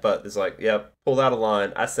that, but it's like, yep, pulled out a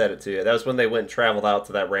line. I said it to you. That was when they went and traveled out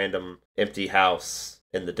to that random empty house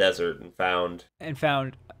in the desert and found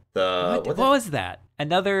what was that?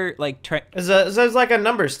 Another it was like a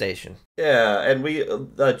number station. Yeah, and we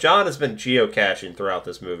John has been geocaching throughout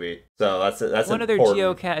this movie, so that's one important. of their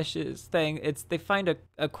geocaches thing. They find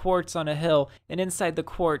a quartz on a hill, and inside the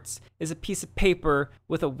quartz is a piece of paper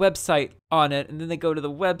with a website on it, and then they go to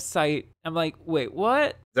the website. I'm like, wait, what?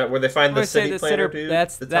 Is that where they find the city planner dude?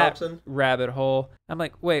 That's the that Thompson rabbit hole. I'm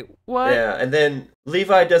like, wait, what? Yeah, and then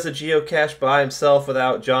Levi does a geocache by himself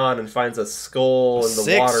without John and finds a skull in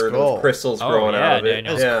the water with crystals growing out of it.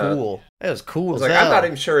 Daniel. That was cool. That was cool. I was like, I'm not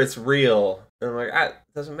even sure it's real. And I'm like,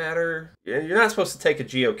 doesn't matter. You're not supposed to take a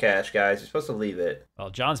geocache, guys. You're supposed to leave it. Well,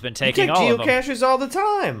 John's been taking all of them. Geocaches all the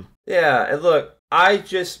time. Yeah, and look, my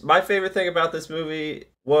favorite thing about this movie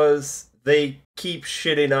was they keep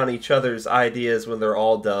shitting on each other's ideas when they're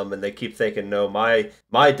all dumb, and they keep thinking, no, my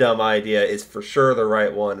dumb idea is for sure the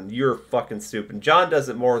right one, and you're fucking stupid. John does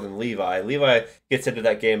it more than Levi. Levi gets into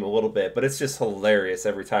that game a little bit, but it's just hilarious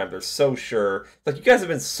every time. They're so sure. Like, you guys have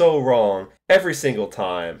been so wrong every single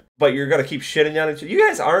time, but you're gonna keep shitting on each other. You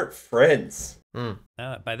guys aren't friends. I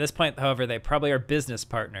By this point, however, they probably are business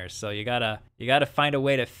partners. So you gotta find a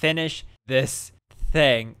way to finish this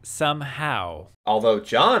thing somehow. Although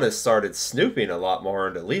John has started snooping a lot more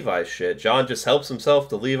into Levi's shit. John just helps himself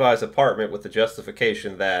to Levi's apartment with the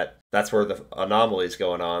justification that that's where the anomaly's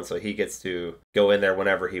going on, so he gets to go in there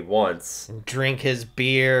whenever he wants. Drink his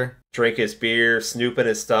beer, snoop in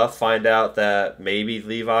his stuff, find out that maybe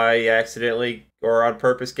Levi accidentally or on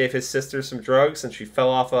purpose gave his sister some drugs and she fell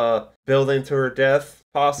off a building to her death.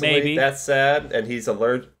 Possibly. Maybe. That's sad. And he's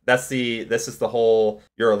allergic. This is the whole,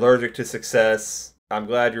 you're allergic to success. I'm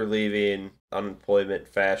glad you're leaving. Unemployment,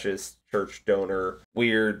 fascist, church donor,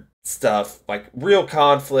 weird stuff. Like, real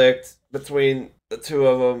conflict between the two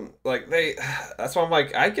of them. Like, that's why I'm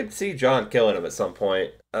like, I could see John killing him at some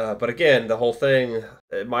point. But again, the whole thing,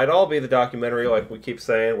 it might all be the documentary, like we keep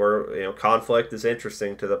saying, where, conflict is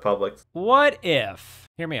interesting to the public. What if,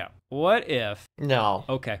 hear me out, what if, no.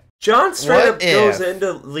 Okay. John straight up goes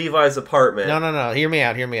into Levi's apartment. No. Hear me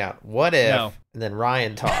out. What if? No. And then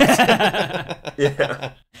Ryan talks.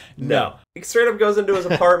 Yeah. No. He straight up goes into his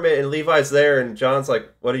apartment and Levi's there and John's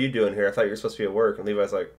like, what are you doing here? I thought you were supposed to be at work. And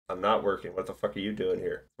Levi's like, I'm not working. What the fuck are you doing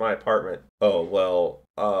here? It's my apartment. Oh, well,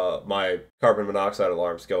 my carbon monoxide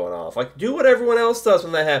alarm's going off. Like, do what everyone else does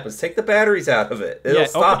when that happens. Take the batteries out of it. It'll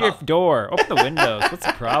stop. Open your door. Open the windows. What's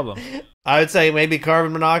the problem? I would say maybe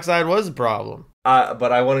carbon monoxide was a problem.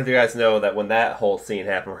 But I wanted you guys to know that when that whole scene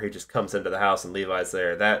happened where he just comes into the house and Levi's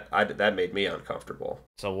there, that made me uncomfortable.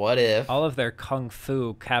 So what if? All of their kung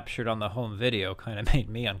fu captured on the home video kind of made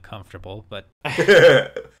me uncomfortable, but...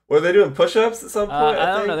 Were they doing push-ups at some point?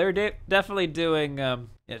 I don't know. They were definitely doing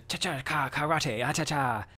cha-cha, karate,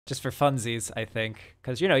 cha-cha, just for funsies, I think.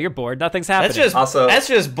 Because, you're bored. Nothing's happening. That's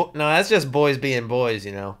just boys being boys,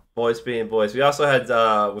 Boys being boys. We also had,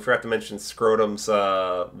 we forgot to mention Scrotum's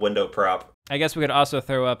window prop. I guess we could also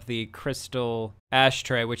throw up the crystal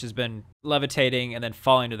ashtray, which has been levitating and then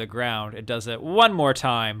falling to the ground. It does it one more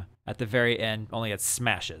time at the very end, only it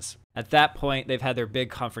smashes. At that point, they've had their big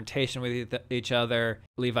confrontation with each other.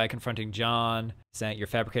 Levi confronting John, saying, you're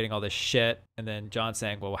fabricating all this shit. And then John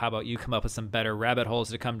saying, well, how about you come up with some better rabbit holes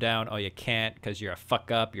to come down? Oh, you can't because you're a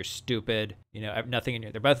fuck up. You're stupid. Nothing in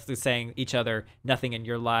your... They're both saying each other, nothing in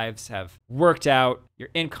your lives have worked out. You're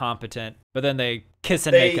incompetent. But then they kiss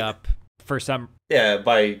and make up. For some,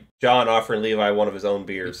 by John offering Levi one of his own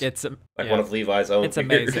beers. One of Levi's own. It's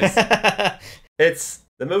beers. amazing. It's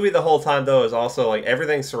the movie the whole time though is also like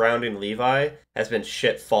everything surrounding Levi has been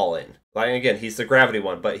shit falling. Like again, he's the gravity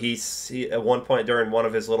one, but he at one point during one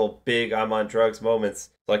of his little big I'm on drugs moments,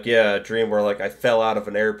 like a dream where like I fell out of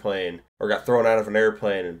an airplane or got thrown out of an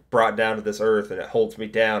airplane and brought down to this earth and it holds me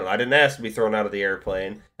down and I didn't ask to be thrown out of the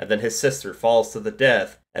airplane. And then his sister falls to the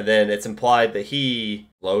death. And then it's implied that he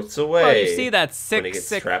floats away. Well, you see that when he gets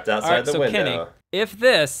trapped outside the window. Kenny, if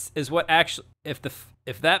this is what actually, if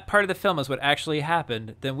that part of the film is what actually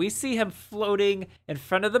happened, then we see him floating in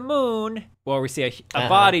front of the moon, or we see a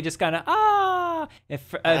body just kind of in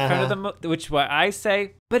front of the moon, which is what I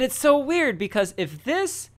say. But it's so weird because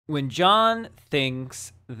when John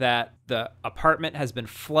thinks that the apartment has been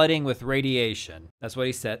flooding with radiation, that's what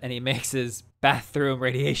he said, and he makes his bathroom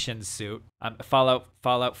radiation suit. Fallout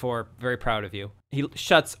 4, very proud of you. He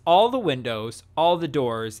shuts all the windows, all the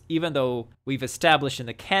doors, even though we've established in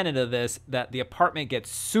the canon of this that the apartment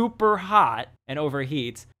gets super hot and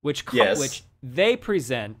overheats, which they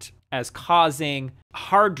present as causing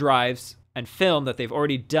hard drives and film that they've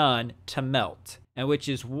already done to melt. And which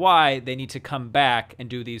is why they need to come back and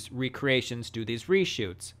do these recreations, do these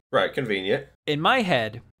reshoots. Right, convenient. In my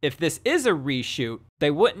head, if this is a reshoot,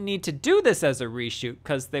 they wouldn't need to do this as a reshoot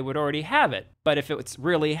because they would already have it. But if it's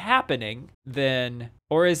really happening, then...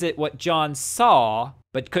 Or is it what John saw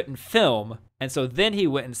but couldn't film? And so then he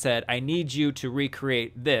went and said, I need you to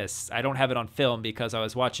recreate this. I don't have it on film because I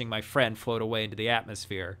was watching my friend float away into the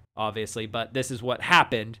atmosphere, obviously. But this is what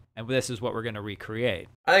happened, and this is what we're going to recreate.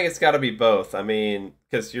 I think it's got to be both. I mean,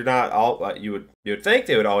 because you're not all... You would think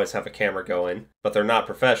they would always have a camera going, but they're not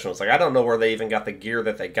professionals. Like, I don't know where they even got the gear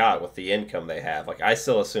that they got with the income they have. Like, I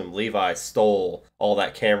still assume Levi stole all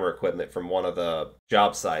that camera equipment from one of the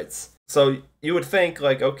job sites. So you would think,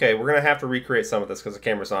 like, okay, we're going to have to recreate some of this because the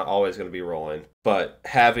camera's not always going to be rolling. But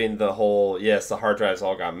having the whole, yes, the hard drives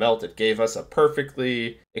all got melted, gave us a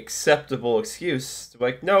perfectly acceptable excuse to,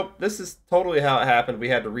 like, nope, this is totally how it happened. We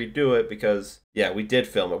had to redo it because, yeah, we did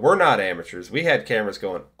film it. We're not amateurs. We had cameras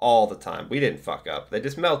going all the time. We didn't fuck up. They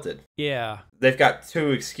just melted. Yeah. They've got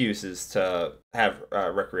two excuses to have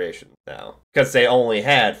recreation now because they only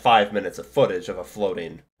had 5 minutes of footage of a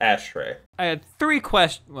floating ashtray. I had 3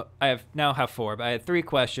 questions. I now have 4, but I had 3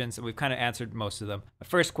 questions, and we've kind of answered most of them. The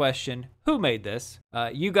first question, who made this?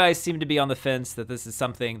 You guys seem to be on the fence that this is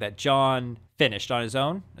something that John finished on his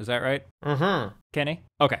own. Is that right? Mm-hmm. Kenny?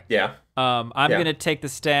 Okay. Yeah. I'm going to take the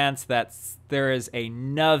stance that there is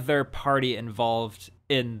another party involved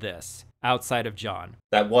in this outside of John.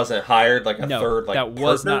 That wasn't hired, like a third, like, that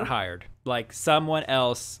was partner? not hired. Like, someone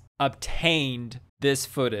else obtained this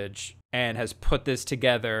footage and has put this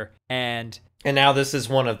together, and now this is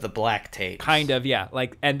one of the black tapes. kind of, yeah.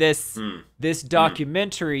 Like, and this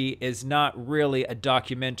documentary is not really a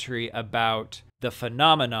documentary about the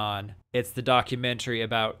phenomenon. It's the documentary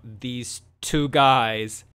about these 2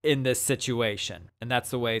 guys in this situation, and that's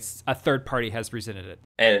the way a third party has presented it.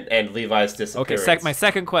 And Levi's disappearance. Okay, my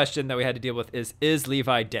second question that we had to deal with is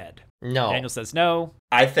Levi dead? No. Daniel says no.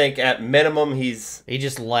 I think at minimum he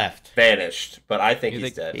just left. vanished, but I think You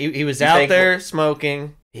he's think- dead. He was You out think- there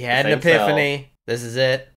smoking. He had an thing fell. epiphany. This is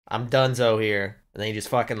it. I'm donezo here. And then he just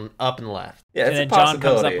fucking up and left. Yeah, And it's then a John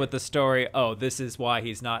possibility. comes up with the story, oh, this is why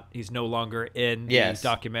he's no longer in the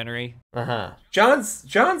documentary. Uh-huh.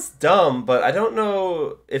 John's dumb, but I don't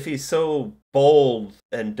know if he's so bold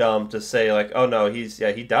and dumb to say like, oh no, he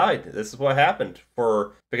died. This is what happened.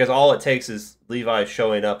 Because all it takes is Levi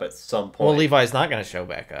showing up at some point. Well, Levi's not going to show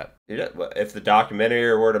back up. If the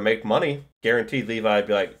documentary were to make money, guaranteed Levi'd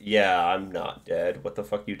be like, yeah, I'm not dead. What the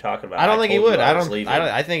fuck are you talking about? I don't think he told would. you I was don't. leaving."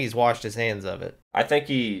 I think he's washed his hands of it. I think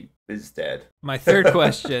he is dead. My third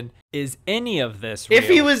question, is any of this real?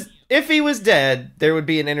 If he was dead, there would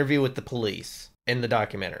be an interview with the police in the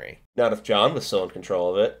documentary. Not if John was still in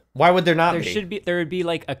control of it. Why would there not be? There would be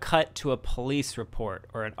like a cut to a police report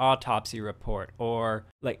or an autopsy report or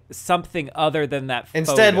like something other than that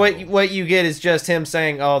Instead, photo. what you get is just him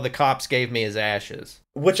saying, "Oh, the cops gave me his ashes."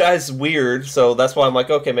 Which is weird, so that's why I'm like,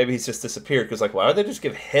 okay, maybe he's just disappeared. Because like, why would they just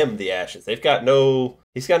give him the ashes? He's got no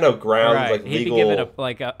ground, Right. like He'd legal. be given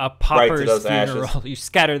a pauper's those funeral. ashes. You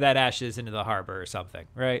scatter that ashes into the harbor or something,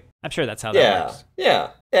 right? I'm sure that's how that works.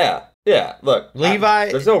 Yeah. Look,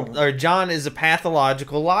 Levi there's no, or John is a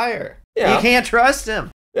pathological liar. Yeah. You can't trust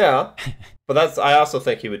him. yeah, but I also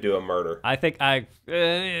think he would do a murder. I think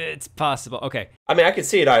it's possible. Okay. I mean, I could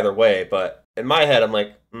see it either way, but in my head, I'm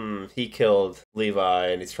like, he killed Levi,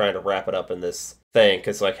 and he's trying to wrap it up in this thing.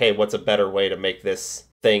 Because like, hey, what's a better way to make this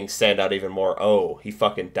thing stand out even more? Oh, he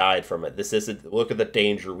fucking died from it. This isn't. Look at the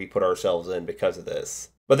danger we put ourselves in because of this.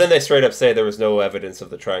 But then they straight up say there was no evidence of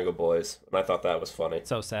the Triangle Boys, and I thought that was funny.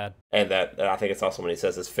 So sad. And that I think it's also when he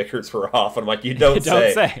says his figures were off. I'm like, you don't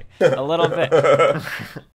say. A little bit.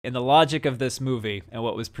 In the logic of this movie and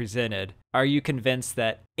what was presented, are you convinced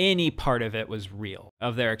that any part of it was real,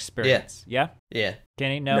 of their experience? Yeah? Yeah.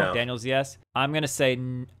 Kenny, no. No. Daniel's yes. I'm going to say,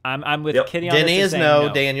 I'm with Yep. Kenny on Denny this. is saying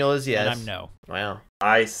no. Daniel is yes. And I'm no. Wow.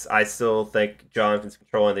 I still think John is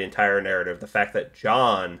controlling the entire narrative. The fact that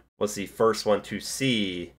John was the first one to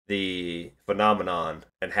see the phenomenon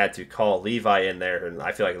and had to call Levi in there, and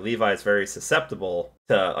I feel like Levi is very susceptible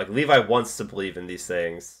to, like, Levi wants to believe in these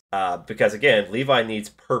things because again, Levi needs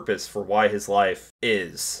purpose for why his life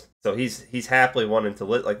is. So he's happily wanting to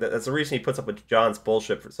live. Like that's the reason he puts up with John's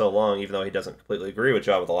bullshit for so long, even though he doesn't completely agree with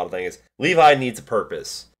John with a lot of things. Levi needs a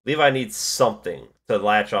purpose. Levi needs something to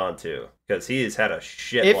latch onto because he has had a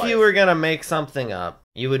shit If life. you were gonna make something up,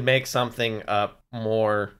 you would make something up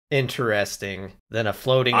more interesting than a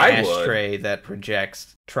floating I would. ashtray that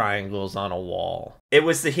projects triangles on a wall. It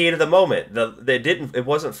was the heat of the moment. It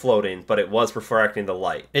wasn't floating, but it was refracting the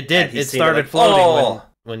light. It did. And he's It seen started like, floating "Oh!"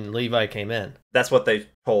 when Levi came in. That's what they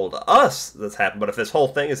told us that's happened. But if this whole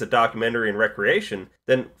thing is a documentary and recreation,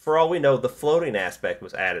 then for all we know, the floating aspect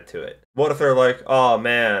was added to it. What if they're like, oh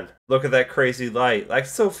man, look at that crazy light. Like,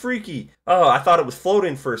 so freaky. Oh, I thought it was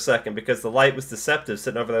floating for a second because the light was deceptive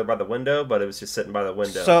sitting over there by the window, but it was just sitting by the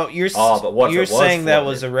window. So you're but what if you're it was saying that floating?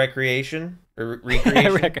 was a recreation? Or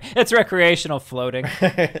recreation? It's recreational floating.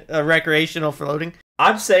 A recreational floating?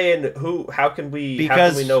 I'm saying how can we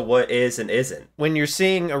know what is and isn't? When you're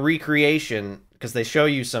seeing a recreation, because they show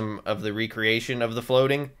you some of the recreation of the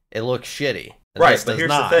floating, it looks shitty. And Right, this but does here's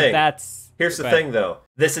not. the thing. Here's the Right. thing, though.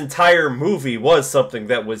 This entire movie was something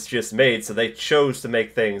that was just made, so they chose to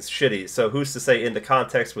make things shitty. So who's to say in the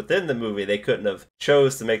context within the movie they couldn't have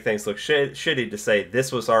chose to make things look shitty to say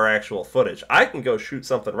this was our actual footage? I can go shoot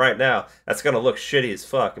something right now that's going to look shitty as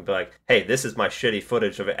fuck and be like, hey, this is my shitty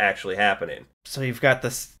footage of it actually happening. So you've got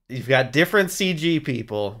different CG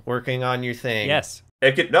people working on your thing. Yes.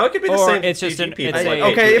 It could be the Or same it's just CG people. it's like,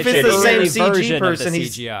 okay, hey, if it's the shitty. same early CG version person, of the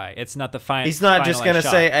he's- CGI. It's not the final. He's not just going to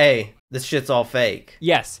say, hey, this shit's all fake.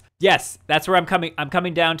 Yes, that's where I'm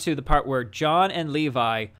coming down to the part where John and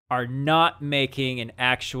Levi are not making an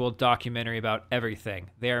actual documentary about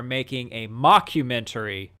everything. They are making a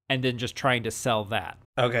mockumentary and then just trying to sell that.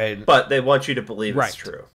 Okay. But they want you to believe it's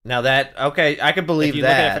true. Now that, okay, I could believe if you that.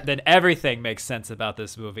 Look at it, then everything makes sense about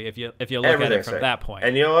this movie if you look at it from that point.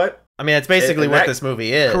 And you know what? I mean, that's basically what this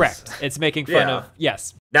movie is. Correct. It's making fun of,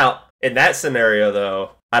 yes. Now, in that scenario,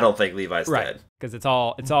 though, I don't think Levi's dead. Because it's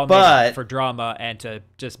all made for drama and to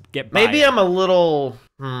just get by. Maybe I'm a little,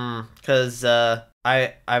 because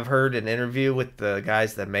I've heard an interview with the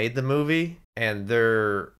guys that made the movie, and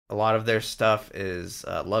a lot of their stuff is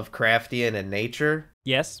Lovecraftian in nature.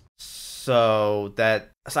 Yes. So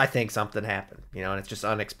I think something happened, and it's just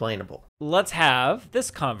unexplainable. Let's have this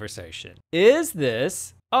conversation. Is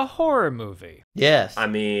this a horror movie? Yes. I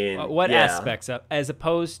mean, what aspects of, as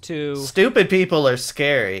opposed to stupid people are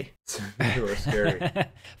scary. People are scary.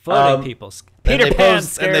 Floating people. Peter Pan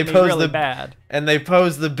scared me really bad. And they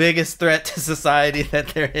pose the biggest threat to society that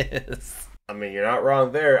there is. I mean, you're not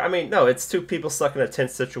wrong there. I mean, no, it's two people stuck in a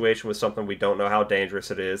tense situation with something we don't know how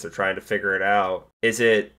dangerous it is. They're trying to figure it out. Is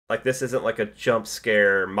it, like, this isn't like a jump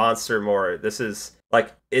scare monster more. This is,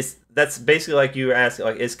 like, that's basically like you asking,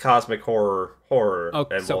 like, is cosmic horror? Oh,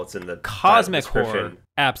 and so well, it's in the cosmic horror.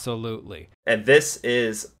 Absolutely. And this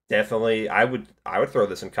is definitely, I would throw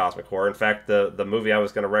this in cosmic horror. In fact, the movie I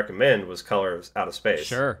was going to recommend was Colors Out of Space.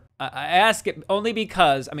 Sure. I ask it only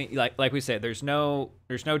because, I mean, like we said, there's no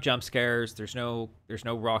jump scares, there's no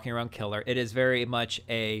walking around killer. It is very much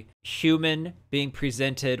a human being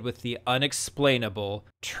presented with the unexplainable,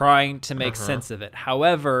 trying to make sense of it.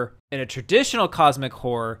 However, in a traditional cosmic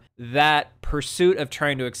horror, that pursuit of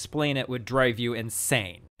trying to explain it would drive you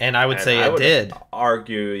insane. And I would say it did.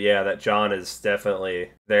 Argue, that John is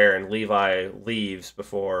definitely there, and Levi leaves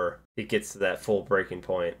before he gets to that full breaking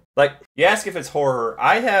point. Like, you ask if it's horror.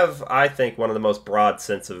 I think, one of the most broad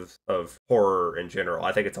sense of horror in general.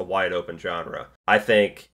 I think it's a wide open genre. I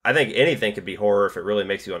think anything could be horror if it really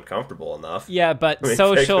makes you uncomfortable enough. Yeah, but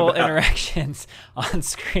social interactions on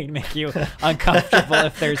screen make you uncomfortable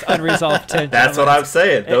if there's unresolved tension. That's what I'm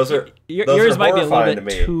saying. Yours might be a little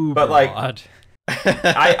bit too broad. Like,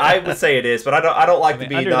 I would say it is, but I don't like to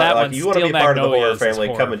be not like you want to be part of the horror family.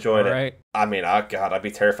 Horror, come and join it. I mean, oh god, I'd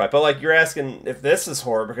be terrified. But like, you're asking if this is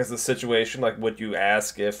horror because of the situation. Like, would you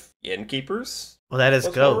ask if Innkeepers? Well, that is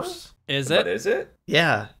Ghosts. Horror? Is it? But is it?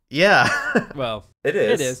 Yeah. Well, it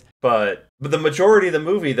is. It is. But the majority of the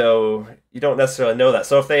movie, though, you don't necessarily know that.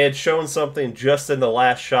 So if they had shown something just in the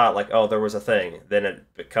last shot, like, oh, there was a thing, then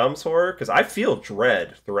it becomes horror. Because I feel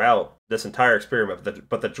dread throughout this entire experiment.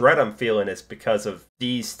 But the dread I'm feeling is because of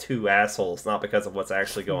these two assholes, not because of what's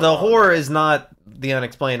actually going on. The horror is not the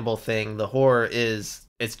unexplainable thing. The horror is,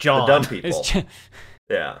 it's John. The dumb people.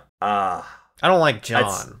 Yeah. I don't like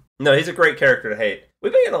John. No, he's a great character to hate.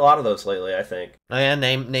 We've been getting a lot of those lately, I think. Oh yeah,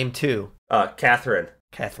 name two. Kathleen.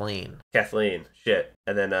 Shit.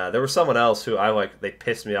 And then there was someone else who they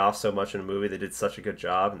pissed me off so much in a movie. They did such a good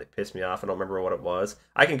job, and they pissed me off. I don't remember what it was.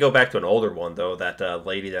 I can go back to an older one, though, that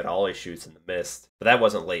lady that always shoots in the mist. But that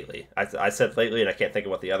wasn't lately. I said lately, and I can't think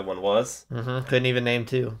of what the other one was. Couldn't even name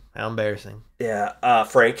two. How embarrassing. Yeah,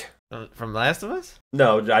 Frank. From Last of Us?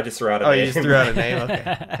 No, I just threw out a name. Oh, you just threw out a name?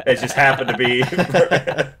 Okay. It just happened to be.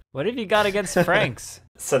 What have you got against Franks?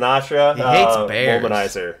 He Sinatra. hates bears.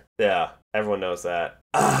 Womanizer. Yeah, everyone knows that.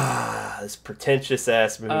 This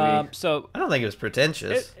pretentious-ass movie. So I don't think it was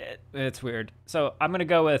pretentious. It's weird. So I'm gonna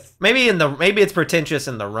go with maybe it's pretentious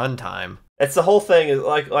in the runtime. It's the whole thing is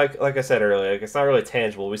like I said earlier, it's not really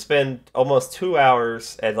tangible. We spend almost 2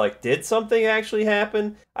 hours and did something actually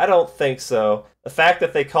happen? I don't think so. The fact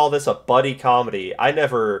that they call this a buddy comedy,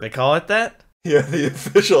 They call it that? Yeah, the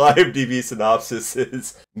official IMDb synopsis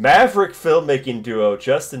is Maverick filmmaking duo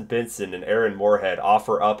Justin Benson and Aaron Moorhead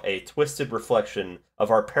offer up a twisted reflection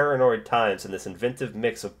of our paranoid times in this inventive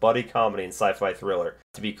mix of buddy comedy and sci-fi thriller.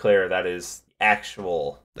 To be clear, that's the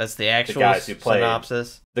actual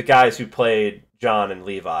synopsis. The guys who played John and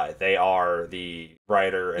Levi, they are the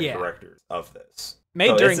writer and directors of this.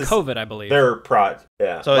 Made during COVID, I believe. They're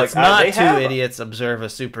yeah. So it's not two idiots observe a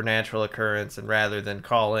supernatural occurrence and rather than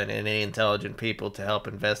call in any intelligent people to help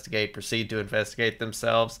proceed to investigate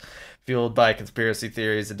themselves, fueled by conspiracy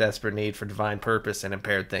theories, a desperate need for divine purpose, and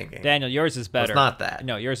impaired thinking. Daniel, yours is better. It's not that.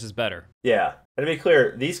 No, yours is better. Yeah. And to be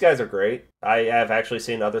clear, these guys are great. I have actually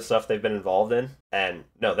seen other stuff they've been involved in, and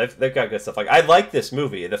no, they've got good stuff. Like, I like this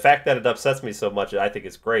movie. The fact that it upsets me so much, I think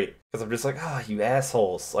is great, because I'm just like, you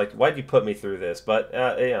assholes! Like, why'd you put me through this? But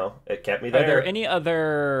it kept me there. Are there any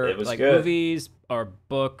other movies are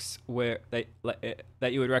books that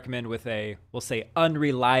you would recommend with a, we'll say,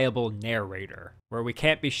 unreliable narrator, where we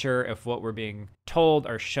can't be sure if what we're being told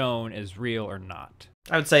or shown is real or not.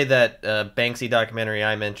 I would say that Banksy documentary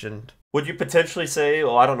I mentioned. Would you potentially say,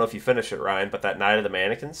 well, I don't know if you finish it, Ryan, but that Night of the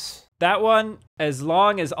Mannequins? That one, as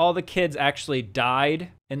long as all the kids actually died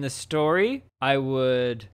in the story, I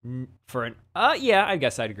would, yeah, I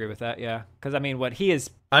guess I'd agree with that, yeah. Because, I mean, what he is...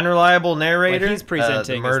 Unreliable narrator? What he's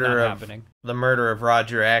presenting is not happening. The murder of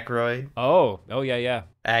Roger Ackroyd. Oh, yeah.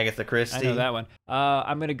 Agatha Christie. I know that one.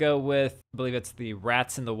 I'm going to go with, I believe it's The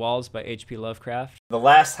Rats in the Walls by H.P. Lovecraft. The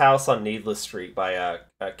Last House on Needless Street by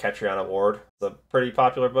Catriona Ward. It's a pretty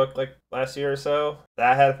popular book like last year or so.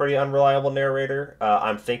 That had a pretty unreliable narrator.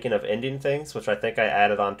 I'm thinking of Ending Things, which I think I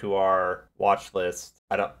added onto our watch list.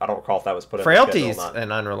 I don't recall if that was put in Frailty's the schedule or not.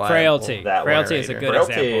 an unreliable. Frailty is a good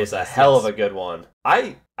Frailty example. is a hell of a good one.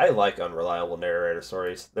 I like unreliable narrator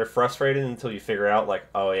stories. They're frustrating until you figure out, like,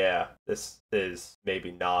 oh yeah, this is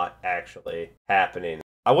maybe not actually happening.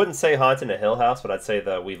 I wouldn't say Haunting a Hill House, but I'd say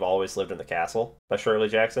the We've Always Lived in the Castle by Shirley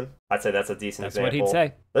Jackson. I'd say that's a decent example. That's what he'd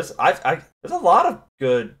say. There's a lot of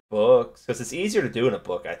good books, because it's easier to do in a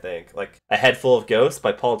book, I think. Like A Head Full of Ghosts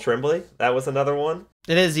by Paul Tremblay. That was another one.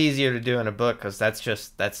 It is easier to do in a book, because that's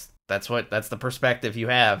the perspective you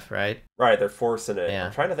have, right? Right, they're forcing it. Yeah.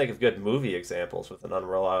 I'm trying to think of good movie examples with an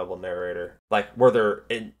unreliable narrator. Like, where they're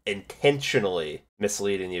intentionally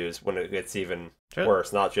misleading you is when it gets even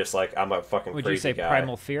worse. Not just like, I'm a fucking Would crazy you say guy.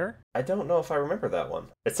 Primal Fear? I don't know if I remember that one.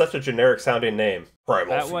 It's such a generic sounding name.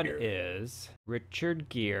 Primal Fear. That one is Richard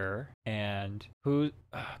Gere and who's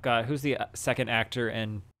the second actor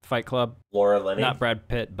in Fight Club? Laura Linney? Not Brad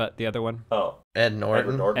Pitt, but the other one. Oh. Ed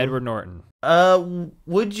Norton. Edward Norton.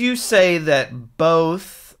 Would you say that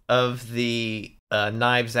both of the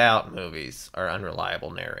Knives Out movies are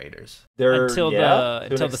unreliable narrators? Until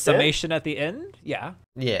the summation at the end? Yeah.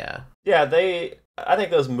 Yeah. Yeah, I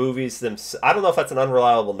think those movies I don't know if that's an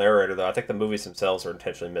unreliable narrator, though. I think the movies themselves are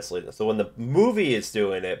intentionally misleading. So when the movie is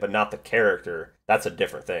doing it, but not the character, that's a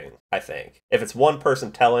different thing, I think. If it's one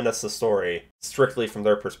person telling us the story strictly from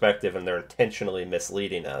their perspective and they're intentionally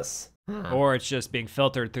misleading us. Or it's just being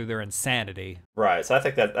filtered through their insanity. Right, so I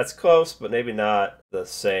think that's close, but maybe not the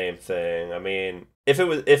same thing. I mean,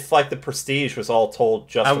 if like The Prestige was all told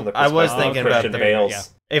just from the perspective I was thinking of Christian about Bale's. yeah.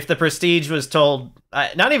 If The Prestige was told,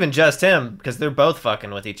 not even just him, because they're both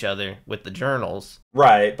fucking with each other with the journals.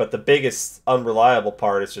 Right, but the biggest unreliable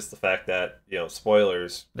part is just the fact that,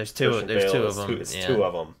 spoilers. There's two of them. It's two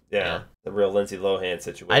of them. Yeah. The real Lindsay Lohan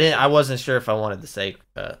situation. I wasn't sure if I wanted to say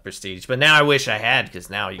Prestige, but now I wish I had, because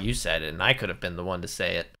now you said it, and I could have been the one to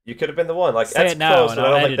say it. You could have been the one. Like, say that's it now, close, and but I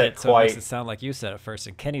I'll don't edit think that it so it makes quite. it sound like you said it first,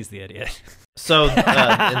 and Kenny's the idiot. So in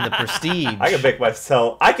The Prestige, I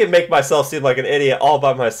can make myself seem like an idiot all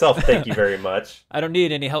by myself. Thank you very much. I don't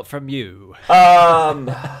need any help from you.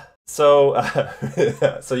 So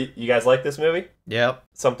you guys like this movie? Yep.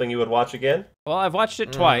 Something you would watch again? Well, I've watched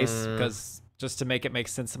it twice because just to make it make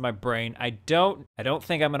sense in my brain. I don't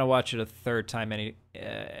think I'm gonna watch it a third time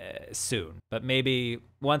soon, but maybe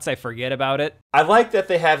once I forget about it. I like that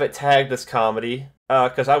they have it tagged as comedy,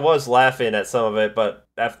 because I was laughing at some of it, but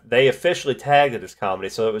they officially tagged it as comedy,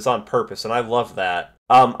 so it was on purpose, and I love that.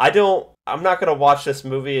 I'm not gonna watch this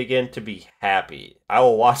movie again to be happy. I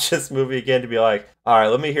will watch this movie again to be like, all right,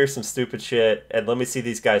 let me hear some stupid shit, and let me see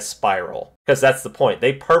these guys spiral, because that's the point.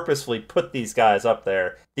 They purposefully put these guys up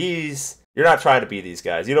there. You're not trying to be these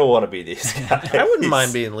guys. You don't want to be these guys. I wouldn't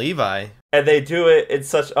mind being Levi. And they do it in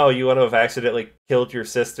such, you want to have accidentally killed your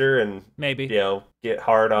sister and maybe get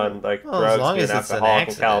hard on drugs, be an alcoholic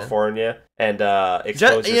in California, and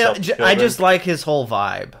expose yourself to children. I just like his whole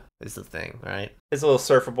vibe is the thing, right? It's a little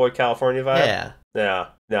Surfer Boy California vibe. Yeah.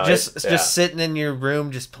 No, just sitting in your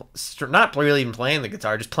room, just not really even playing the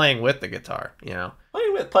guitar, just playing with the guitar,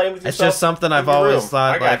 Playing with yourself. It's just something I've always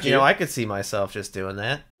thought, I could see myself just doing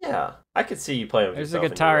that. Yeah, I could see you playing with There's yourself.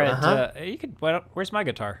 There's a guitar at, you could, where's my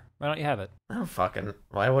guitar? Why don't you have it? Oh,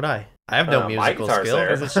 why would I? I have no musical skill.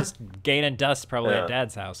 Because it's just gaining dust probably at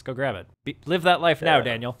Dad's house. Go grab it. Live that life now,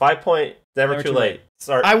 Daniel. 5 point, never too late.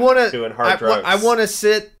 Start doing hard drugs. I want to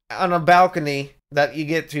sit on a balcony that you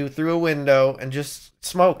get to through a window and just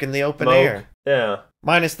smoke in the open air. Yeah.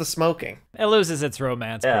 Minus the smoking. It loses its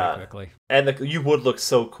romance pretty quickly. And you would look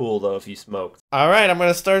so cool, though, if you smoked. All right, I'm going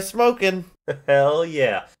to start smoking. Hell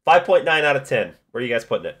yeah. 5.9 out of 10. Where are you guys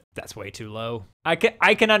putting it? That's way too low. I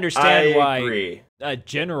can understand why agree. A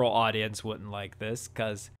general audience wouldn't like this,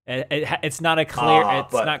 because it's not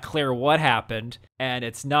not clear what happened, and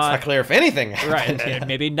it's not clear if anything happened. Right, and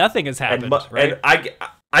maybe nothing has happened, right? And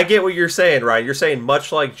I get what you're saying, right? You're saying,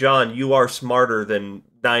 much like John, you are smarter than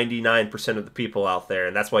 99% of the people out there,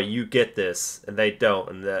 and that's why you get this and they don't,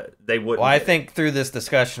 and that they wouldn't. Well, I think through this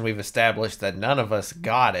discussion we've established that none of us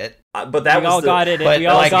got it. But that we all got it. But we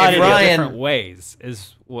all like, got if it in Ryan- different ways.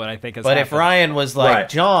 Is what I think is. But if happening. Ryan was like Right.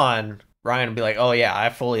 John, Ryan would be like, "Oh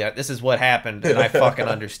yeah, this is what happened, and I fucking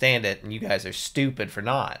understand it, and you guys are stupid for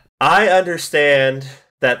not." I understand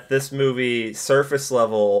that this movie, surface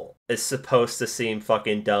level, is supposed to seem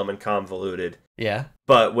fucking dumb and convoluted. Yeah,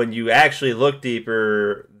 But when you actually look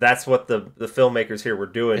deeper, that's what the filmmakers here were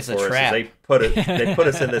doing It's a for us. trap. Is they put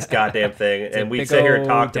us in this goddamn thing, It's a and we big sit here and old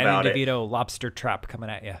talked Danny about it. DeVito lobster trap coming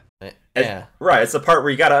at you. yeah. Right, it's the part where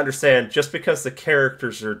you got to understand, just because the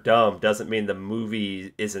characters are dumb doesn't mean the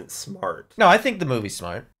movie isn't smart. No, I think the movie's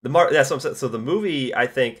smart. That's what I'm saying. So the movie, I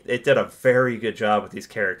think it did a very good job with these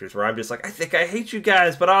characters, where I'm just like, I think I hate you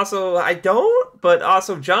guys, but also I don't. But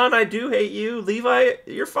also, John, I do hate you. Levi,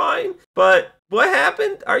 you're fine. But what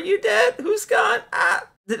happened? Are you dead? Who's gone?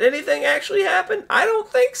 Did anything actually happen? I don't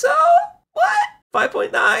think so. What?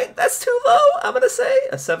 5.9? That's too low. I'm gonna say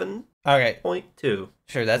a 7.2. Okay,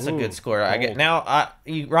 sure, that's a Ooh, good score. I get bold. now.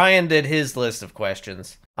 Ryan did his list of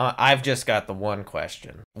questions. I've just got the one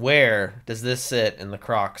question: where does this sit in the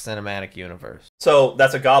Croc cinematic universe? So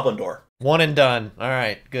that's a goblin door. One and done. All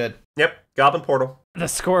right, good. Yep, goblin portal. The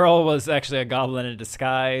squirrel was actually a goblin in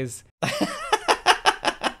disguise.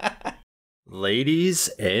 Ladies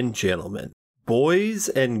and gentlemen, boys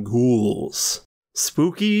and ghouls,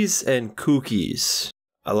 spookies and kookies.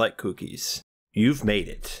 I like cookies. You've made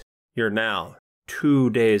it. You're now 2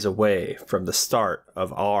 days away from the start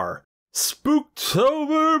of our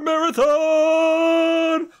Spooktober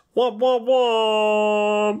Marathon! Womp womp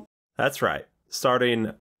womp! That's right.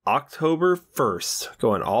 Starting October 1st,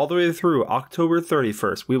 going all the way through October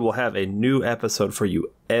 31st, we will have a new episode for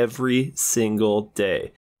you every single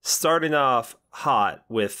day. Starting off hot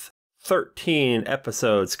with 13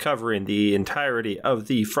 episodes covering the entirety of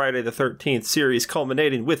the Friday the 13th series,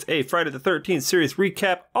 culminating with a Friday the 13th series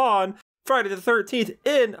recap on Friday the 13th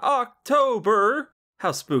in October.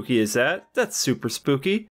 How spooky is that? That's super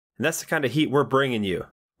spooky. And that's the kind of heat we're bringing you.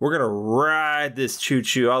 We're going to ride this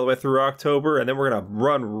choo-choo all the way through October, and then we're going to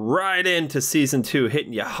run right into Season 2,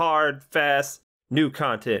 hitting you hard, fast, new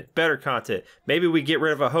content, better content. Maybe we get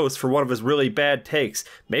rid of a host for one of his really bad takes.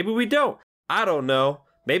 Maybe we don't. I don't know.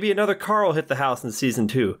 Maybe another car will hit the house in Season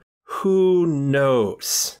 2. Who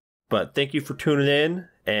knows? But thank you for tuning in,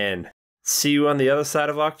 and see you on the other side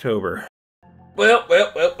of October. Well.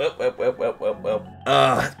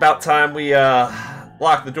 It's about time we,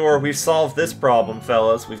 lock the door. We've solved this problem,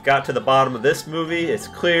 fellas. We've got to the bottom of this movie. It's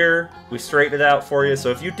clear. We straightened it out for you. So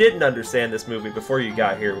if you didn't understand this movie before you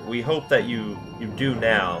got here, we hope that you do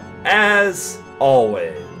now. As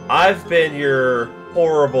always, I've been your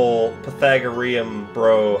horrible Pythagorean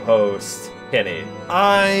bro host, Kenny.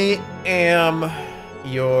 I am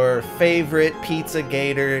your favorite pizza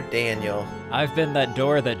gator, Daniel. I've been that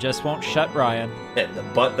door that just won't shut, Ryan. And the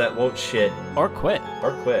butt that won't shit. Or quit.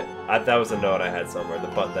 Or quit. That was a note I had somewhere. The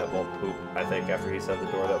butt that won't poop, I think, after he said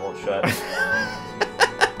the door that won't shut.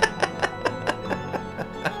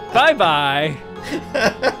 Bye-bye.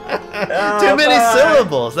 Too many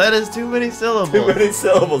syllables. That is too many syllables. Too many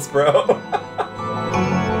syllables, bro.